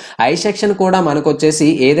చెప్తున్నానో, ఐ సెక్షన్ కూడా మనకు వచ్చేసి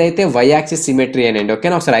ఏదైతే వై యాక్సిస్ సిమెట్రీ అనండి.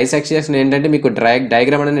 ఓకేనా, ఒకసారి ఐ సెక్షన్ ఏంటంటే మీకు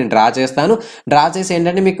డయాగ్రామ్ అనేది నేను డ్రా చేస్తాను. డ్రా చేసి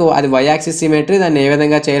ఏంటంటే మీకు అది వై యాక్సిస్ సిమెట్రీ, దాన్ని ఏ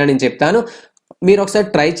విధంగా చేయాలని నేను చెప్తాను. మీరు ఒకసారి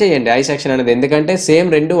ట్రై చేయండి ఐ సెక్షన్ అనేది, ఎందుకంటే సేమ్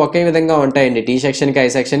రెండు ఒకే విధంగా ఉంటాయండి టీ సెక్షన్ కి ఐ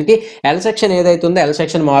సెక్షన్ కి. ఎల్ సెక్షన్ ఏదైతే ఉందో ఎల్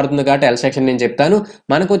సెక్షన్ మారుతుంది కాబట్టి ఎల్ సెక్షన్ నేను చెప్తాను.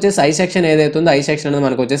 మనకు వచ్చేసి ఐ సెక్షన్ ఏదైతే ఉందో ఐ సెక్షన్ అనేది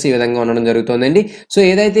మనకు వచ్చేసి ఈ విధంగా ఉండడం జరుగుతుందండి. సో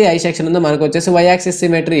ఏదైతే ఐ సెక్షన్ ఉందో మనకు వచ్చేసి వై యాక్సిస్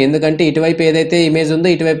సిమెట్రీ, ఎందుకంటే ఇటువైపు ఏదైతే ఇమేజ్ ఉందో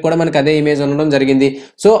ఇటువైపు కూడా మనకు అదే ఇమేజ్ ఉండడం జరిగింది.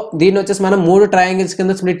 సో దీన్ని వచ్చేసి మనం 3 ట్రయాంగిల్స్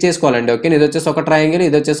కింద స్ప్లిట్ చేసుకోవాలండి. ఓకే, ఇది వచ్చేసి ఒక ట్రయాంగిల్,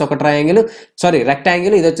 ఇది వచ్చేసి ఒక ట్రయాంగిల్, సారీ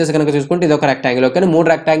రెక్టాంగిల్, ఇది వచ్చేసి కనుక చూసుకుంటే ఇది ఒక రెక్టాంగిల్. ఓకే,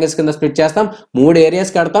 3 రెక్టాంగిల్స్ కింద స్ప్లిట్ చేస్తాం, 3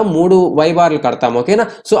 ఏరియాస్ కడతాం, 3 వై బార్లు కడతాం. ఓకేనా,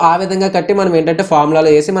 సో ఆ విధంగా కట్టి మనం ఏంటంటే ఫార్ములాలో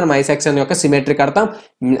వేసి మనం ఐ సెక్షన్ యొక్క సిమెట్రీ కడతాం,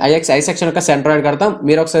 ఐ సెక్షన్ యొక్క సెంట్రాయిడ్ కడతాం.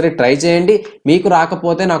 మీరు ఒకసారి ట్రై చేయండి. మీకు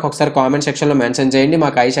రాకపోతే నాకు ఒకసారి కామెంట్ సెక్షన్ లో మెన్షన్ చేయండి,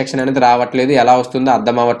 మాకు ఐ సెక్షన్ అనేది రావట్లేదు, ఎలా వస్తుందో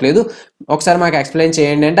అర్థం అవ్వట్లేదు, ఒకసారి మాకు ఎక్స్ప్లెయిన్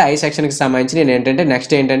చేయండి. అంటే ఐ సెక్షన్ కి సంబంధించి నేను ఏంటంటే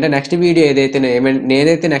నెక్స్ట్ వీడియో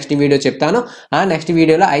నేనైతే నెక్స్ట్ వీడియో చెప్తానో ఆ నెక్స్ట్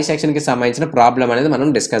వీడియోలో ఐ సెక్షన్ కి సంబంధించిన ప్రాబ్లం అనేది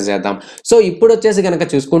మనం డిస్కస్ చేద్దాం. సో ఇప్పుడు వచ్చేసి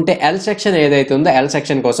కనుక చూసుకుంటే ఎల్ సెక్షన్ ఏదైతే ఉందో ఎల్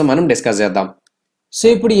సెక్షన్ కోసం మనం డిస్కస్ చేద్దాం. సో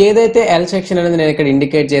ఇప్పుడు ఏదైతే ఎల్ సెక్షన్ అనేది నేను ఇక్కడ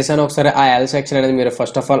ఇండికేట్ చేశానో ఒకసారి ఆ ఎల్ సెక్షన్ అనేది మీరు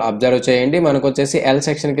ఫస్ట్ ఆఫ్ ఆల్ అబ్జర్వ్ చేయండి. మనకు వచ్చేసి ఎల్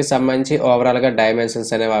సెక్షన్ కి సంబంధించి ఓవరాల్ గా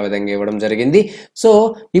డైమెన్షన్స్ అనేవి ఆ విధంగా ఇవ్వడం జరిగింది. సో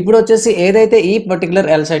ఇప్పుడు వచ్చేసి ఏదైతే ఈ పర్టికులర్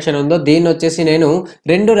ఎల్ సెక్షన్ ఉందో దీన్ని వచ్చేసి నేను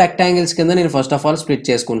 2 రెక్టాంగిల్స్ కింద నేను ఫస్ట్ ఆఫ్ ఆల్ స్ప్లిట్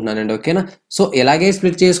చేసుకుంటున్నానండి. ఓకేనా, సో ఇలాగే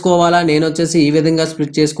స్ప్లిట్ చేసుకోవాలా, నేను వచ్చేసి ఈ విధంగా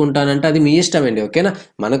స్ప్లిట్ చేసుకుంటానంటే అది మీ ఇష్టం అండి. ఓకేనా,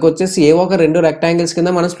 మనకు వచ్చేసి ఏ ఒక 2 రెక్టాంగిల్స్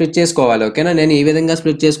కింద మనం స్ప్లిట్ చేసుకోవాలి. ఓకేనా, నేను ఈ విధంగా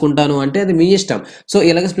స్ప్లిట్ చేసుకుంటాను అంటే అది మీ ఇష్టం. సో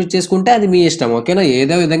ఇలాగ స్ప్లిట్ చేసుకుంటే అది మీ ఇష్టం. ఓకేనా,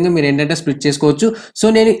 ఏదో విధంగా మీరు ఏంటంటే స్ప్లిట్ చేసుకోవచ్చు. సో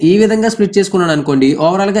నేను ఈ విధంగా స్ప్లిట్ చేసుకున్నాను అనుకోండి,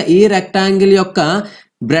 ఓవరాల్ గా ఈ రెక్టాంగిల్ యొక్క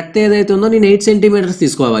బ్రెత్ ఏదైతే ఉందో నేను 8 సెంటీమీటర్స్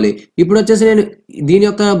తీసుకోవాలి. ఇప్పుడు వచ్చేసి నేను దీని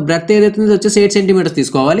యొక్క బ్రెత్ ఏదైతే ఉందో వచ్చేసి 8 సెంటీమీటర్స్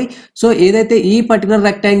తీసుకోవాలి. సో ఏదైతే ఈ పర్టికులర్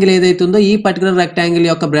రెక్టాంగిల్ ఏదైతే ఉందో ఈ పర్టికులర్ రెక్టాంగిల్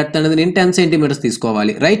యొక్క బ్రెత్ అనేది నేను 10 సెంటీమీటర్స్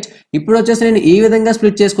తీసుకోవాలి. రైట్, ఇప్పుడు వచ్చేసి నేను ఈ విధంగా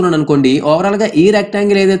స్ప్లిట్ చేసుకున్నాను అనుకోండి, ఓవరాల్ గా ఈ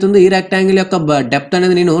రెక్టాంగిల్ ఏదైతే ఉందో ఈ రెక్టాంగిల్ యొక్క డెప్త్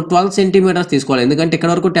అనేది నేను 12 సెంటీమీటర్స్ తీసుకోవాలి. ఎందుకంటే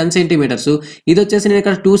ఇక్కడ వరకు 10 సెంటీమీటర్స్, ఇది వచ్చేసి నేను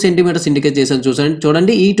ఇక్కడ 2 సెంటీమీటర్స్ ఇండికేట్ చేశాను.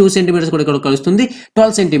 చూడండి ఈ 2 సెంటీమీటర్స్ కూడా ఇక్కడ కలుస్తుంది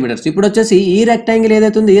 12 సెంటీమీటర్స్. ఇప్పుడు వచ్చేసి ఈ రెక్టాంగిల్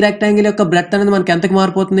ఏదైతే ఉందో ఈ రెక్టాంగిల్ యొక్క బ్రెత్ అనేది మనకి ఎంతకు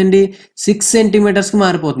మారిపోతుందండి, 6 సెంటీమీటర్స్ కి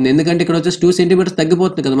మారిపోతుంది. ఎందుకంటే ఇక్కడ వచ్చేసి 2 సెంటీమీటర్స్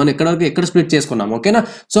తగ్గిపోతుంది కదా, మనం ఇక్కడ వరకు ఎక్కడ స్ప్లిట్ చేసుకున్నాం. ఓకేనా,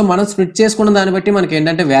 సో మనం స్ప్లిట్ చేసుకున్న దాన్ని బట్టి మనకి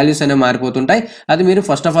ఏంటంటే వాల్యూస్ అనేవి మారిపోతుంటాయి. అది మీరు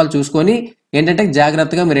ఫస్ట్ ఆఫ్ ఆల్ చూసుకొని ఏంటంటే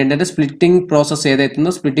జాగ్రత్తగా మీరు ఏంటంటే స్ప్లిట్టింగ్ ప్రాసెస్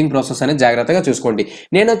ఏదైతుందో స్ప్లిట్టింగ్ ప్రాసెస్ అనేది జాగ్రత్తగా చూసుకోండి.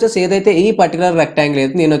 నేను వచ్చేసి ఏదైతే ఈ పర్టికులర్ రెక్టాంగిల్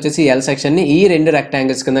అయితే నేను వచ్చేసి ఎల్ సెక్షన్ ని ఈ 2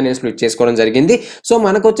 రెక్టాంగిల్స్ కింద నేను స్ప్లిట్ చేసుకోవడం జరిగింది. సో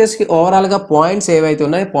మనకు వచ్చేసి ఓవరాల్ గా పాయింట్స్ ఏవైతే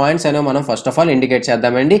ఉన్నాయో పాయింట్స్ అనేవి మనం ఫస్ట్ ఆఫ్ ఆల్ ఇండికేట్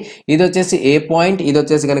చేద్దామండి. ఇది వచ్చేసి ఏ పాయింట్, ఇది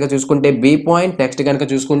వచ్చేసి కనుక చూసుకుంటే బి పాయింట్, నెక్స్ట్ కనుక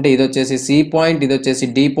చూసుకుంటే ఇది వచ్చేసి సి పాయింట్, ఇది వచ్చేసి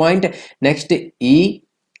డి పాయింట్, నెక్స్ట్ ఈ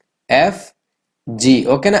ఎఫ్ జీ.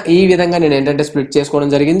 ఓకేనా, ఈ విధంగా నేను ఏంటంటే స్ప్లిట్ చేసుకోవడం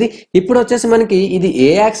జరిగింది. ఇప్పుడు వచ్చేసి మనకి ఇది ఏ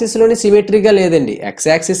యాక్సిస్ లోని సిమెట్రీగా లేదండి, ఎక్స్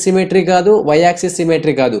యాక్సిస్ సిమెట్రీ కాదు, వై యాక్సిస్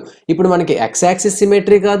సిమెట్రీ కాదు. ఇప్పుడు మనకి ఎక్స్ యాక్సిస్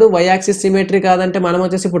సిమెట్రీ కాదు, వై యాక్సిస్ సిమెట్రీ కాదంటే మనం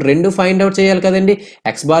వచ్చేసి ఇప్పుడు 2 ఫైండ్ అవుట్ చేయాలి కదండి.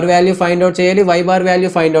 X bar value find out చేయాలి, why bar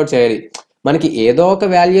value find out చేయాలి. మనకి ఏదో ఒక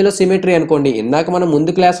వాల్యూలో సిమెట్రీ అనుకోండి, ఇందాక మనం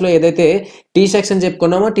ముందు క్లాస్లో ఏదైతే టీ సెక్షన్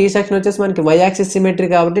చెప్పుకున్నామో టీ సెక్షన్ వచ్చేసి మనకి వై యాక్సిస్ సిమెట్రీ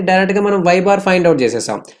కాబట్టి డైరెక్ట్ గా మనం వై బార్ ఫైండ్ అవుట్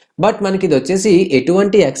చేసేసాం. బట్ మనకి ఇది వచ్చేసి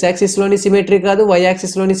ఎటువంటి ఎక్స్ యాక్సిస్ లోని సిమెట్రీ కాదు, వై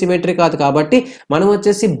యాక్సిస్ లోని సిమెట్రీ కాదు కాబట్టి మనం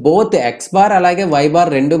వచ్చేసి బోత్ ఎక్స్ బార్ అలాగే వై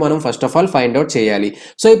బార్ రెండు మనం first of all find out చేయాలి.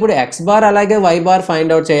 సో ఇప్పుడు ఎక్స్ బార్ అలాగే వై బార్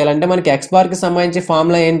ఫైండ్ అవుట్ చేయాలంటే మనకి ఎక్స్ బార్ కి సంబంధించి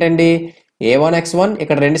ఫార్ములా ఏంటండి, a1x1,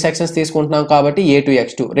 ఇక్కడ 2 సెక్షన్స్ తీసుకుంటున్నాం కాబట్టి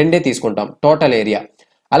a2x2 రెండే తీసుకుంటాం టోటల్ ఏరియా.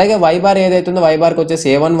 అలాగే వై బార్ ఏదైతుందో వై బార్కి వచ్చేసి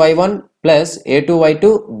a1y1 plus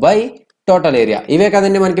a2y2 by total area. ఇవే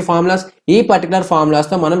కదండి మనకి ఫార్ములాస్. ఈ పర్టికులర్ ఫార్ములాస్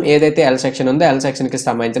తో మనం ఏదైతే ఎల్ సెక్షన్ ఉందో ఎల్ సెక్షన్ కి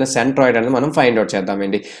సంబంధించిన సెంట్రాయిడ్ అనేది మనం ఫైండ్ అవుట్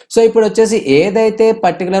చేద్దామండి. సో ఇప్పుడు వచ్చేసి ఏదైతే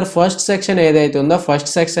పర్టికులర్ ఫస్ట్ సెక్షన్ ఏదైతే ఉందో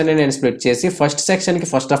ఫస్ట్ సెక్షన్ నేను స్ప్లిట్ చేసి ఫస్ట్ సెక్షన్ కి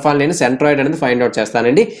ఫస్ట్ ఆఫ్ ఆల్ నేను సెంట్రాయిడ్ అనేది ఫైండ్ అవుట్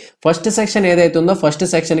చేస్తానండి. ఫస్ట్ సెక్షన్ ఏదైతే ఉందో ఫస్ట్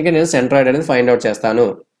సెక్షన్ కి నేను సెంట్రాయిడ్ అనేది ఫైండ్ అవుట్ చేస్తాను.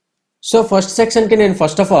 సో ఫస్ట్ సెక్షన్ కి నేను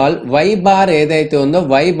first of all why bar ఏదైతే ఉందో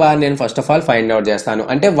వై బార్ నేను first of all find out చేస్తాను.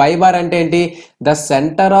 అంటే వై బార్ అంటే ఏంటి, the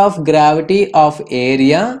centre of gravity of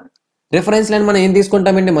area. Reference line మనం ఏం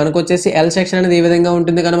తీసుకుంటామండి, మనకు వచ్చేసి ఎల్ సెక్షన్ అనేది ఈ విధంగా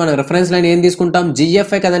ఉంటుంది కానీ మనం రిఫరెన్స్ లైన్ ఏం తీసుకుంటాం,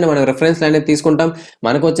 జిఎఫ్ఏ కదండి, మనం రిఫరెన్స్ లైన్ అనేది తీసుకుంటాం.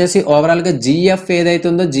 మనకు వచ్చేసి ఓవరాల్ గా జిఎఫ్ ఏదైతే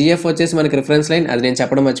ఉందో జిఎఫ్ వచ్చేసి మనకి రిఫరెన్స్ లైన్, అది నేను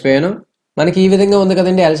చెప్పడం మర్చిపోయాను. మనకి ఈ విధంగా ఉంది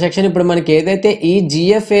కదండి ఎల్ సెక్షన్. ఇప్పుడు మనకి ఏదైతే ఈ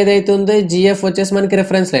జిఎఫ్ ఏదైతే ఉందో జిఎఫ్ వచ్చేసి మనకి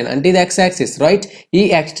రిఫరెన్స్ లైన్ అంటే ఇది ఎక్స్ యాక్సిస్ రైట్. ఈ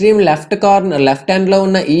extreme left corner left hand లో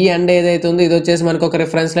ఉన్న ఈ ఎండ్ ఏదైతే ఉందో ఇది వచ్చేసి మనకు ఒక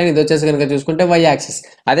రిఫరెన్స్ లైన్, ఇది వచ్చేసి కనుక చూసుకుంటే వై యాక్సిస్.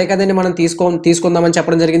 అదే కదండి మనం తీసుకుందామని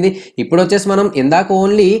చెప్పడం జరిగింది. ఇప్పుడు వచ్చేసి మనం ఇందాక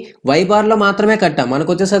ఓన్లీ వై బార్ లో మాత్రమే కట్టాం,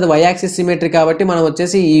 మనకు వచ్చేసి అది వై యాక్సిస్ సిమెట్రీ కాబట్టి మనం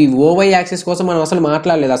వచ్చేసి ఈ ఓవై యాక్సిస్ కోసం మనం అసలు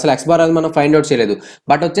మాట్లాడలేదు, అసలు ఎక్స్ బార్ అది మనం ఫైండ్ అవుట్ చేయలేదు.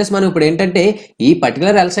 బట్ వచ్చేసి మనం ఇప్పుడు ఏంటంటే ఈ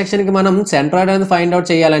పర్టికులర్ ఎల్ సెక్షన్ కి మనం సెంట్రాయిడ్ అనేది ఫైండ్ అవుట్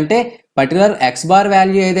చేయాలంటే పర్టికులర్ ఎక్స్ బార్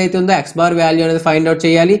వాల్యూ ఏదైతే ఉందో ఎక్స్ బార్ వాల్యూ అనేది ఫైండ్ అవుట్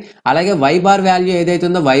చేయాలి, అలాగే వై బార్ వాల్యూ ఏదైతే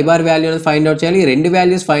ఉందో వై బార్ వాల్యూ అనేది ఫైండ్ అవుట్ చేయాలి. ఈ రెండు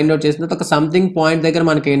వాల్యూస్ ఫైండ్ అవుట్ చేసిన తర్వాత ఒక సంథింగ్ పాయింట్ దగ్గర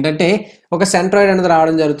మనకి ఏంటంటే ఒక సెంట్రాయిడ్ అనేది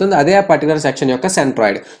రావడం జరుగుతుంది, అదే ఆ పర్టికులర్ సెక్షన్ యొక్క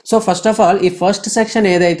centroid. So first of all ఈ ఫస్ట్ సెక్షన్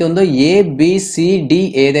ఏదైతే ఉందో ఏబిసిడి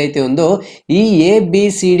ఏదైతే ఉందో ఈ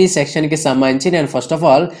ఏబిసిడి సెక్షన్ కి సంబంధించి నేను first of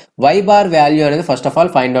all why bar value అనేది first of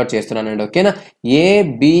all find out చేస్తున్నానండి. ఓకేనా,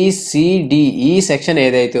 ఏబిసిడి ఈ సెక్షన్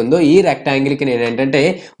ఏదైతే ఉందో ఈ రెక్టాంగిల్ కి నేను ఏంటంటే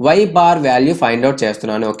why bar value find out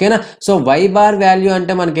చేస్తున్నాను. ఓకేనా, సో వై బార్ వాల్యూ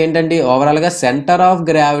అంటే మనకి ఏంటంటే ఓవరాల్ గా centre of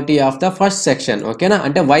gravity of the first section. ఓకేనా,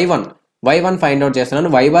 అంటే వై వన్ ఫైండ్ అవుట్ చేస్తున్నాను.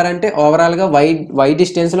 వై బార్ అంటే ఓవరాల్ గా వై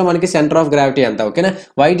డిస్టెన్స్ లో మనకి సెంటర్ ఆఫ్ గ్రావిటీ ఎంత. ఓకేనా,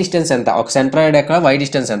 వై డిస్టెన్స్ ఎంత, ఒక సెంట్రాయిడ్ యొక్క వై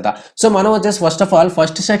డిస్టెన్స్ ఎంత. సో మనం వచ్చేసి first of all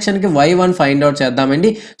first section కి వై1 ఫైండ్ అవుట్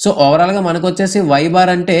చేద్దామండి. సో ఓవరాల్ గా మనకు వచ్చేసి వై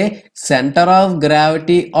బార్ అంటే centre of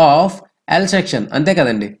gravity of L section, అంతే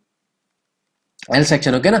కదండి, ఎల్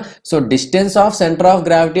సెక్షన్. ఓకేనా, so distance of centre of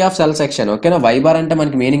gravity of cell section. ఓకేనా, వై బార్ అంటే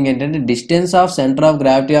మనకి మీనింగ్ ఏంటంటే distance of centre of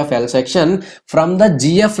gravity of L section from the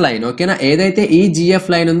GF line. ఓకేనా, ఏదైతే ఈ జిఎఫ్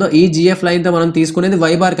లైన్ ఉందో ఈ జిఎఫ్ లైన్ తో మనం తీసుకునేది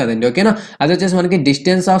వై బార్ కదండి. ఓకేనా, అది వచ్చేసి మనకి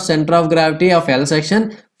distance of centre of gravity of L section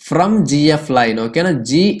from GF line. ఓకేనా,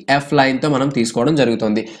 జిఎఫ్ లైన్ తో మనం తీసుకోవడం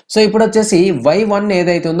జరుగుతుంది. సో ఇప్పుడు వచ్చేసి వై1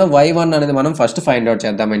 ఏదైతే ఉందో వై1 అనేది మనం ఫస్ట్ ఫైండ్ అవుట్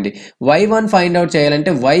చేద్దామండి. వై1 ఫైండ్ అవుట్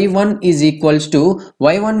చేయాలంటే వై1 ఈజ్ ఈక్వల్స్ టు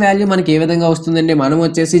వై1 వాల్యూ మనకి ఏ విధంగా వస్తుందండి, మనం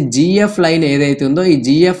వచ్చేసి జిఎఫ్ లైన్ ఏదైతే ఉందో ఈ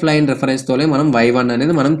జిఎఫ్ లైన్ రిఫరెన్స్ తోనే మనం వై1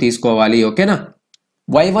 అనేది మనం తీసుకోవాలి. ఓకేనా,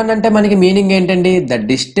 వై1 అంటే మనకి మీనింగ్ ఏంటండి, the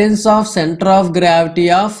distance of centre of gravity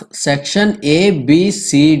of section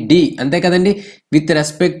A B C D, అంతే కదండి, with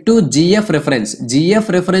respect to GF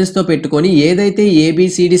reference తో పెట్టుకొని ఏదైతే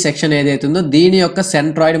ఏబిసిడి సెక్షన్ ఏదైతే ఉందో దీని యొక్క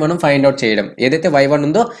సెంట్రాయిడ్ మనం ఫైండ్ అవుట్ చేయడం. ఏదైతే వై1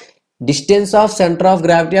 ఉందో distance of centre of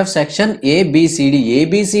gravity of section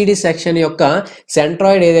A B C D section యొక్క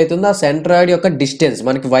సెంట్రాయిడ్ ఏదైతే ఉందో ఆ సెంట్రాయిడ్ యొక్క డిస్టెన్స్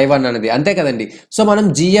మనకి వై1 అనేది, అంతే కదండి. సో మనం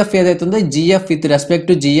జిఎఫ్ ఏదైతే ఉందో GF with respect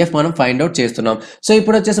to GF మనం ఫైండ్ అవుట్ చేస్తున్నాం. సో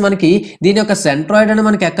ఇప్పుడు వచ్చేసి మనకి దీని యొక్క సెంట్రాయిడ్ అనేది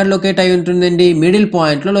మనకి ఎక్కడ లొకేట్ అయి ఉంటుందండి, మిడిల్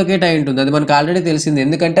పాయింట్ లో లొకేట్ అయి ఉంటుంది. అది మనకు ఆల్రెడీ తెలిసింది,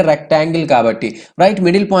 ఎందుకంటే రెక్టాంగిల్ కాబట్టి రైట్,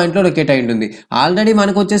 మిడిల్ పాయింట్ లో లొకేట్ అయి ఉంటుంది. ఆల్రెడీ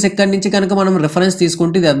మనకు వచ్చేసి ఇక్కడ నుంచి కనుక మనం రిఫరెన్స్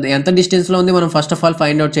తీసుకుంటే ఎంత డిస్టెన్స్ లో ఉంది మనం first of all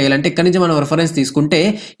find out చేయాలంటే ఇక్కడ నుంచి మనం రిఫరెన్స్ తీసుకుంటే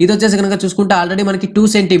ఇది వచ్చేసి కనుక చూసుకుంటే ఆల్రెడీ మనకి 2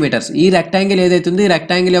 సెంటీమీటర్స్ ఈ రెక్టాంగిల్ ఏదైతే ఉంది ఈ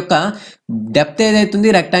రెక్టాంగిల్ యొక్క డెప్త్ ఏదైతే ఉంది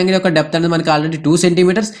రెక్టాంగిల్ యొక్క డెప్త్ అనేది మనకి ఆల్రెడీ 2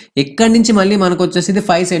 సెంటీమీటర్స్. ఇక్కడ నుంచి మళ్ళీ మనకు వచ్చేసి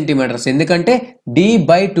 5 సెంటీమీటర్స్, ఎందుకంటే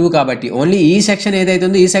d/2 కాబట్టి. ఓన్లీ ఈ సెక్షన్ ఏదైతే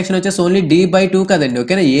ఉందో ఈ సెక్షన్ వచ్చేసి ఓన్లీ d/2 కదండి.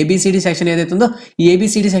 ఓకేనా, ఏబిసిడి సెక్షన్ ఏదైతే ఉందో ఈ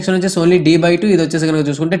ఏబిసిడి సెక్షన్ వచ్చేసి ఓన్లీ d/2, ఇది వచ్చేసి కనుక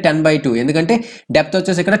చూసుకుంటే 10/2, ఎందుకంటే డెప్త్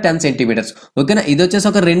వచ్చేసి ఇక్కడ 10 సెంటీమీటర్స్. ఓకేనా, ఇది వచ్చేసి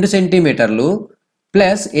ఒక 2 సెంటీమీటర్లు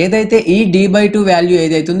ప్లస్ ఏదైతే ఈ d/2 వాల్యూ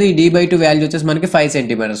ఏదైతే ఉందో ఈ d/2 వాల్యూ వచ్చేసి మనకి 5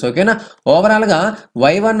 సెంటీమీటర్స్. ఓకేనా, ఓవరాల్ గా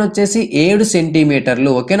y1 వచ్చేసి 7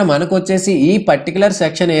 సెంటీమీటర్లు. ఓకేనా, మనకు వచ్చేసి ఈ పర్టికులర్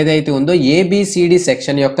సెక్షన్ ఏదైతే ఉందో ఏబిసిడి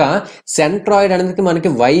సెక్షన్ యొక్క సెంట్రాయిడ్ అనేది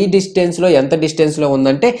మనకి y డిస్టెన్స్ లో ఎంత డిస్టెన్స్ లో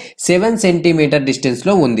ఉందంటే 7 సెంటీమీటర్ డిస్టెన్స్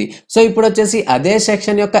లో ఉంది. సో ఇప్పుడు వచ్చేసి అదే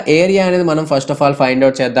సెక్షన్ యొక్క ఏరియా అనేది మనం first of all find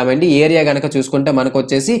out చేద్దామండి. ఏరియా కనుక చూసుకుంటే మనకు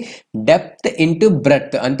వచ్చేసి డెప్త్ ఇంటూ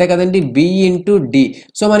బ్రెడ్త్, అంతే కదండి, b ఇంటూ d.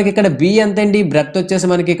 సో మనకి ఇక్కడ b ఎంతండి, బ్రెడ్త్ వచ్చేసి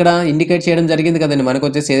మనకి ఇక్కడ ఇండికేట్ చేయడం జరిగింది కదండి. మనకు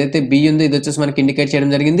వచ్చేసి ఏదైతే బి ఉందో ఇది వచ్చేసి మనకి ఇండికేట్ చేయడం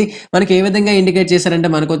జరిగింది. మనకి ఏ విధంగా ఇండికేట్ చేశారంటే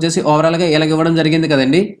మనకు వచ్చేసి ఓవరాల్ గా ఇలా ఇవ్వడం జరిగింది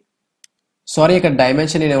కదండి. సారీ, ఇక్కడ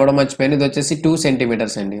డైమెన్షన్ నేను ఇవ్వడం మర్చిపోయాను, ఇది వచ్చేసి 2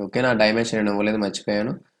 సెంటీమీటర్స్ అండి. ఓకేనా, డైమెన్షన్ నేను ఇవ్వలేదు,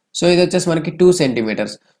 మర్చిపోయాను. సో ఇది వచ్చేసి మనకి 2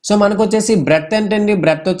 సెంటీమీటర్స్. సో మనకు వచ్చేసి బ్రెడ్త్ ఏంటండి,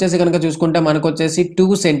 బ్రెడ్త్ వచ్చేసి కనుక చూసుకుంటే మనకు వచ్చేసి 2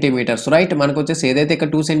 సెంటీమీటర్స్ రైట్. మనకు వచ్చేసి ఏదైతే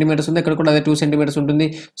ఇక్కడ 2 సెంటీమీటర్స్ ఉందో ఇక్కడ కూడా అదే 2 సెంటీమీటర్స్ ఉంటుంది.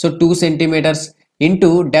 సో 2 సెంటీమీటర్స్ ఇంటూ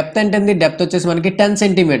డెప్త్ ఏంటండి, డెప్త్ వచ్చేసి మనకి 10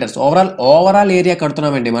 సెంటీమీటర్స్. ఓవరాల్ ఏరియా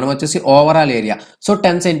కడుతున్నామండి మనం వచ్చేసి ఓవరాల్ ఏరియా. సో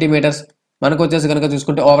 10 సెంటీమీటర్స్ మనకు వచ్చేసి కనుక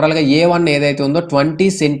చూసుకుంటే ఓవరాల్ గా A1 ఏదైతే ఉందో 20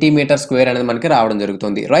 సెంటీమీటర్ స్క్వేర్ అనేది మనకి రావడం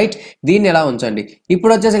జరుగుతుంది రైట్. దీన్ని ఎలా ఉంచండి.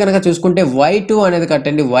 ఇప్పుడు వచ్చేసి కనుక చూసుకుంటే y2 అనేది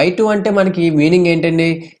కట్టండి. y2 అంటే మనకి మీనింగ్ ఏంటండి,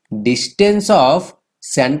 distance of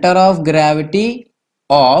centre of gravity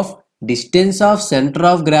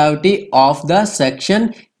of the section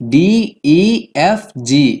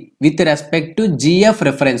DEFG with respect to GF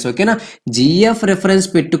reference. ఓకేనా, GF రిఫరెన్స్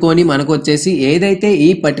పెట్టుకొని మనకు వచ్చేసి ఏదైతే ఈ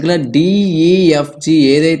పర్టికులర్ DEFG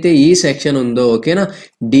ఏదైతే ఈ సెక్షన్ ఉందో, ఓకేనా,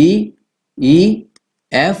 DEFG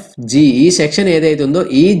ఎఫ్జి ఈ సెక్షన్ ఏదైతే ఉందో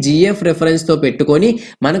ఈ జిఎఫ్ రెఫరెన్స్ తో పెట్టుకొని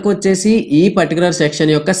మనకు వచ్చేసి ఈ పర్టికులర్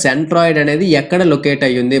సెక్షన్ యొక్క సెంట్రాయిడ్ అనేది ఎక్కడ లొకేట్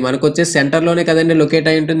అయ్యి ఉంది, మనకు వచ్చేసి సెంటర్ లోనే కదండి లొకేట్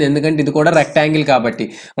అయి ఉంటుంది, ఎందుకంటే ఇది కూడా రెక్టాంగిల్ కాబట్టి,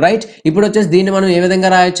 రైట్. ఇప్పుడు వచ్చేసి దీన్ని మనం ఏ విధంగా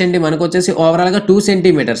రాయొచ్చండి, మనకు వచ్చేసి ఓవరాల్ గా 2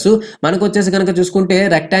 సెంటీమీటర్స్, మనకు వచ్చేసి కనుక చూసుకుంటే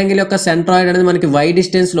రెక్టాంగిల్ యొక్క సెంట్రాయిడ్ అనేది మనకి వై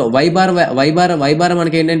డిస్టెన్స్ లో వై బార్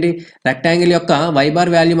మనకి ఏంటంటే రెక్టాంగిల్ యొక్క వై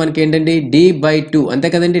బార్ వాల్యూ మనకి ఏంటంటే d/2 అంతే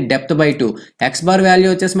కదండి, depth by 2, X bar value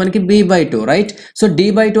వచ్చేసి మనకి b/2, రైట్. సో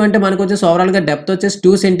d/2 అంటే మనకు వచ్చేసి ఓవరాల్ గా డెప్త్ వచ్చేసి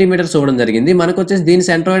 2 సెంటీమీటర్స్ ఇవ్వడం జరిగింది, మనకు వచ్చేసి దీని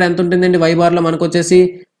సెంట్రాయిడ్ ఎంత ఉంటుందండి వై బార్ లో మనకు వచ్చేసి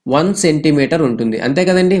 1 సెంటీమీటర్ ఉంటుంది అంతే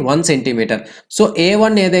కదండి, 1 సెంటీమీటర్. సో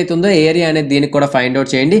A1 ఏదైతే ఉందో ఏరియా అనేది దీనికి కూడా ఫైండ్ అవుట్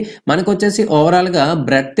చేయండి. మనకు వచ్చేసి ఓవరాల్ గా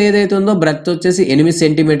బ్రెడ్త్ ఏదైతే ఉందో బ్రెడ్త్ వచ్చేసి 8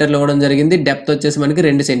 సెంటీమీటర్లు ఇవ్వడం జరిగింది, డెప్త్ వచ్చేసి మనకి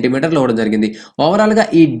 2 సెంటీమీటర్లు ఇవ్వడం జరిగింది. ఓవరాల్ గా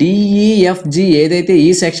ఈ డిఈఎఫ్జి ఏదైతే ఈ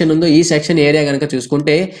సెక్షన్ ఉందో ఈ సెక్షన్ ఏరియా కనుక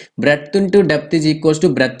చూసుకుంటే breadth into depth is equals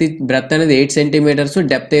to breadth అనేది 8 సెంటీమీటర్స్,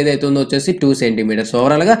 డెప్త్ ఏదైతే ఉందో వచ్చేసి 2 సెంటీమీటర్స్,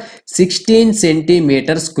 ఓవరాల్ గా 16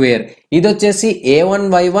 సెంటీమీటర్ స్క్వేర్. ఇది వచ్చేసి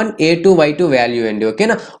A1y1 A2y2 వాల్యూ అండి,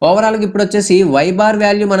 ఓకేనా. ఓవరాల్ గా ఇప్పుడు వచ్చేసి వై బార్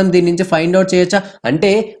వాల్యూ మనం దీని నుంచి ఫైండ్ అవుట్ చేయొచ్చా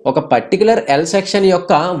అంటే ఒక పర్టికులర్ ఎల్ సెక్షన్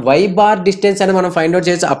యొక్క వై బార్ డిస్టెన్స్ అని మనం ఫైండ్ అవుట్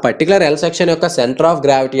చేయొచ్చు. ఆ పర్టికులర్ ఎల్ సెక్షన్ యొక్క సెంటర్ ఆఫ్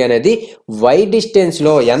గ్రావిటీ అనేది వై డిస్టెన్స్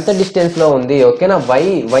లో ఎంత డిస్టెన్స్ లో ఉంది, ఓకేనా,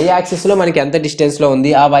 వై యాక్సిస్ లో మనకి ఎంత డిస్టెన్స్ లో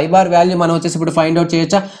ఉంది, ఆ వై బార్ వాల్యూ మనం వచ్చేసి ఇప్పుడు ఫైండ్ అవుట్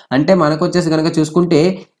చేయొచ్చా అంటే మనకు వచ్చేసి కనుక చూసుకుంటే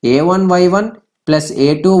A1y1 plus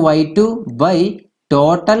A2y2 by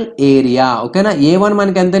total area, ఓకేనా. A1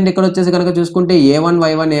 మనకి ఎంత అండి, ఇక్కడ వచ్చేసి కనుక చూసుకుంటే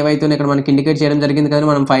A1y1 ఏవైతే ఇక్కడ మనకి ఇండికేట్ చేయడం జరిగింది కదా,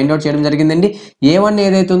 మనం ఫైండ్ అవుట్ చేయడం జరిగిందండి. A1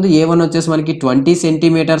 ఏదైతే ఉందో A1 వచ్చేసి మనకి 20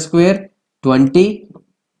 సెంటీమీటర్ స్క్వేర్, 20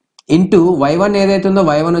 ఇంటూ y1 ఏదైతే ఉందో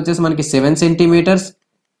y1 వచ్చేసి మనకి 7 సెంటీమీటర్స్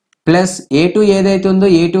ప్లస్ A2 ఏదైతే ఉందో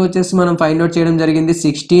A2 వచ్చేసి మనం ఫైండ్ అవుట్ చేయడం జరిగింది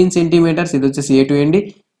 16 సెంటీమీటర్స్, ఇది వచ్చేసి A2 అండి,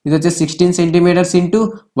 ఇది వచ్చేసి 16 సెంటీమీటర్స్ ఇంటూ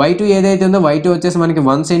y2 ఏదైతే ఉందో y2 వచ్చేసి మనకి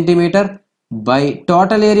 1 సెంటీమీటర్ బై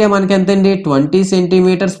టోటల్ ఏరియా మనకి ఎంత అండి 20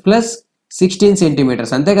 సెంటీమీటర్స్ ప్లస్ 16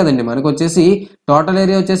 సెంటీమీటర్స్ అంతే కదండి. మనకు వచ్చేసి టోటల్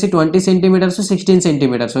ఏరియా వచ్చేసి 20 సెంటీమీటర్స్ 16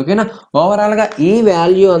 సెంటీమీటర్స్, ఓకేనా. ఓవరాల్ గా ఈ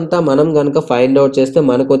వాల్యూ అంతా మనం కనుక ఫైండ్ అవుట్ చేస్తే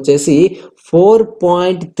మనకు వచ్చేసి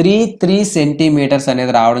 4.33 సెంటీమీటర్స్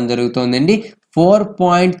అనేది రావడం జరుగుతుందండి,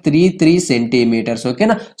 4.33 సెంటీమీటర్స్,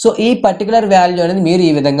 ఓకేనా. సో ఈ పర్టికులర్ వాల్యూ అనేది మీరు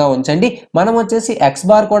ఈ విధంగా ఉంచండి. మనం వచ్చేసి ఎక్స్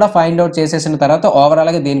బార్ కూడా ఫైండ్ అవుట్ చేసేసిన తర్వాత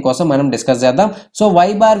ఓవరాల్ గా దీనికోసం మనం డిస్కస్ చేద్దాం. సో వై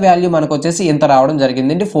బార్ వాల్యూ మనకు వచ్చేసి ఇంత రావడం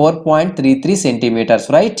జరిగిందండి 4.33 సెంటీమీటర్స్,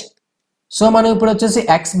 రైట్. సో మనం ఇప్పుడు వచ్చేసి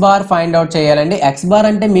ఎక్స్ బార్ ఫైండ్ అవుట్ చేయాలండి. ఎక్స్ బార్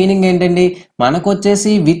అంటే మీనింగ్ ఏంటండి, మనకు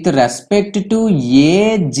వచ్చేసి విత్ రెస్పెక్ట్ టు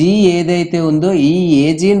ఏజీ ఏదైతే ఉందో ఈ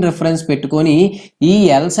ఏజీని రిఫరెన్స్ పెట్టుకొని ఈ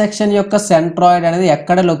ఎల్ సెక్షన్ యొక్క సెంట్రాయిడ్ అనేది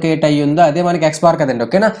ఎక్కడ లొకేట్ అయ్యి ఉందో అదే మనకి ఎక్స్ బార్ కదండి,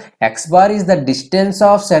 ఓకేనా. X bar is the distance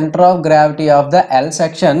of centre of gravity of the L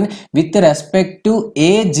section with respect to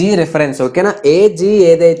AG reference, ఓకేనా. ఏజీ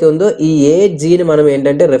ఏదైతే ఉందో ఈ ఏజీని మనం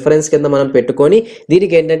ఏంటంటే రిఫరెన్స్ కింద మనం పెట్టుకొని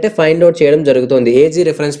దీనికి ఏంటంటే ఫైండ్ అవుట్ చేయడం జరుగుతుంది. ఏజీ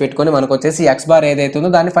రిఫరెన్స్ పెట్టుకొని మనకు వచ్చేసి ఎక్స్ బార్ ఏదైతే ఉందో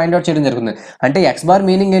దాన్ని ఫైండ్ అవుట్ చేయడం జరుగుతుంది. అంటే ఎక్స్ బార్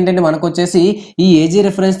మీనింగ్ ఏంటంటే మనకు వచ్చేసి ఈ ఏజీ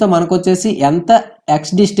రిఫరెన్స్ తో మనకు వచ్చేసి ఎంత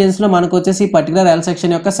ఎక్స్ డిస్టెన్స్ లో మనకు వచ్చేసి పర్టికులర్ ఎల్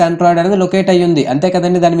సెక్షన్ యొక్క సెంట్రాయిడ్ అనేది లొకేట్ అయ్యి ఉంది అంతే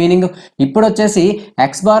కదండి దాని మీనింగ్. ఇప్పుడు వచ్చేసి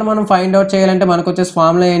ఎక్స్ బార్ మనం ఫైండ్ అవుట్ చేయాలంటే మనకు వచ్చేసి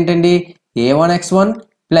ఫార్ములా ఏంటండి, A1x1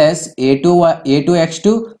 plus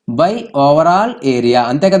A2x2 by overall area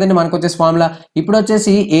అంతే కదండి మనకు వచ్చేసి ఫార్ములా. ఇప్పుడు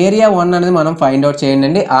వచ్చేసి ఏరియా 1 అనేది మనం ఫైండ్ అవుట్ చేయండి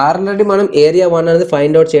అండి. ఆల్రెడీ మనం ఏరియా 1 అనేది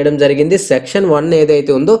ఫైండ్ అవుట్ చేయడం జరిగింది. సెక్షన్ 1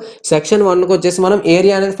 ఏదైతే ఉందో సెక్షన్ 1 కి వచ్చేసి మనం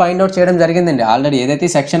ఏరియా అనేది ఫైండ్ అవుట్ చేయడం జరిగిందండి. ఆల్రెడీ ఏదైతే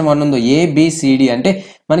సెక్షన్ 1 ఉందో ABCD అంటే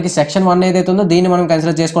మనకి సెక్షన్ 1 ఏదైతే ఉందో దీన్ని మనం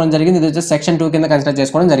కన్సిడర్ చేసుకోవడం జరిగింది. ఇది వచ్చేసి సెక్షన్ 2 కింద కన్సిడర్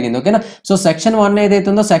చేసుకోవడం జరిగింది, ఓకేనా. సో సెక్షన్ 1 ఏదైతే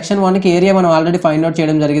ఉందో సెక్షన్ 1 కి ఏరియా మనం ఆల్రెడీ ఫైండ్ అవుట్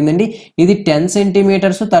చేయడం జరిగిందండి. ఇది 10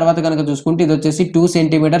 సెంటీమీటర్స్, తర్వాత కనుక చూసుకుంటే ఇది వచ్చేసి 2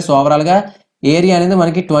 సెంటీమీటర్స్, ఓవరాల్ గా ఏరియా అనేది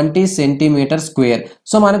మనకి 20 సెంటీమీటర్ స్క్వేర్.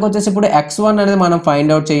 సో మనకు వచ్చేసి ఇప్పుడు x1 అనేది మనం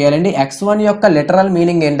ఫైండ్ అవుట్ చేయాలండి. x1 యొక్క లిటరల్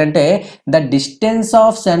మీనింగ్ ఏంటంటే the distance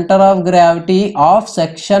of centre of gravity of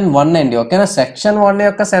section 1 అండి, ఓకేనా. సెక్షన్ 1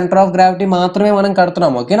 యొక్క సెంటర్ ఆఫ్ గ్రావిటీ మాత్రమే మనం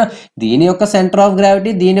కడుతున్నాం, ఓకేనా. దీని యొక్క సెంటర్ ఆఫ్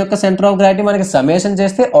గ్రావిటీ దీని యొక్క సెంటర్ ఆఫ్ గ్రావిటీ మనకి సమ్మేషన్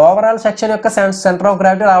చేస్తే ఓవరాల్ సెక్షన్ యొక్క సెంటర్ ఆఫ్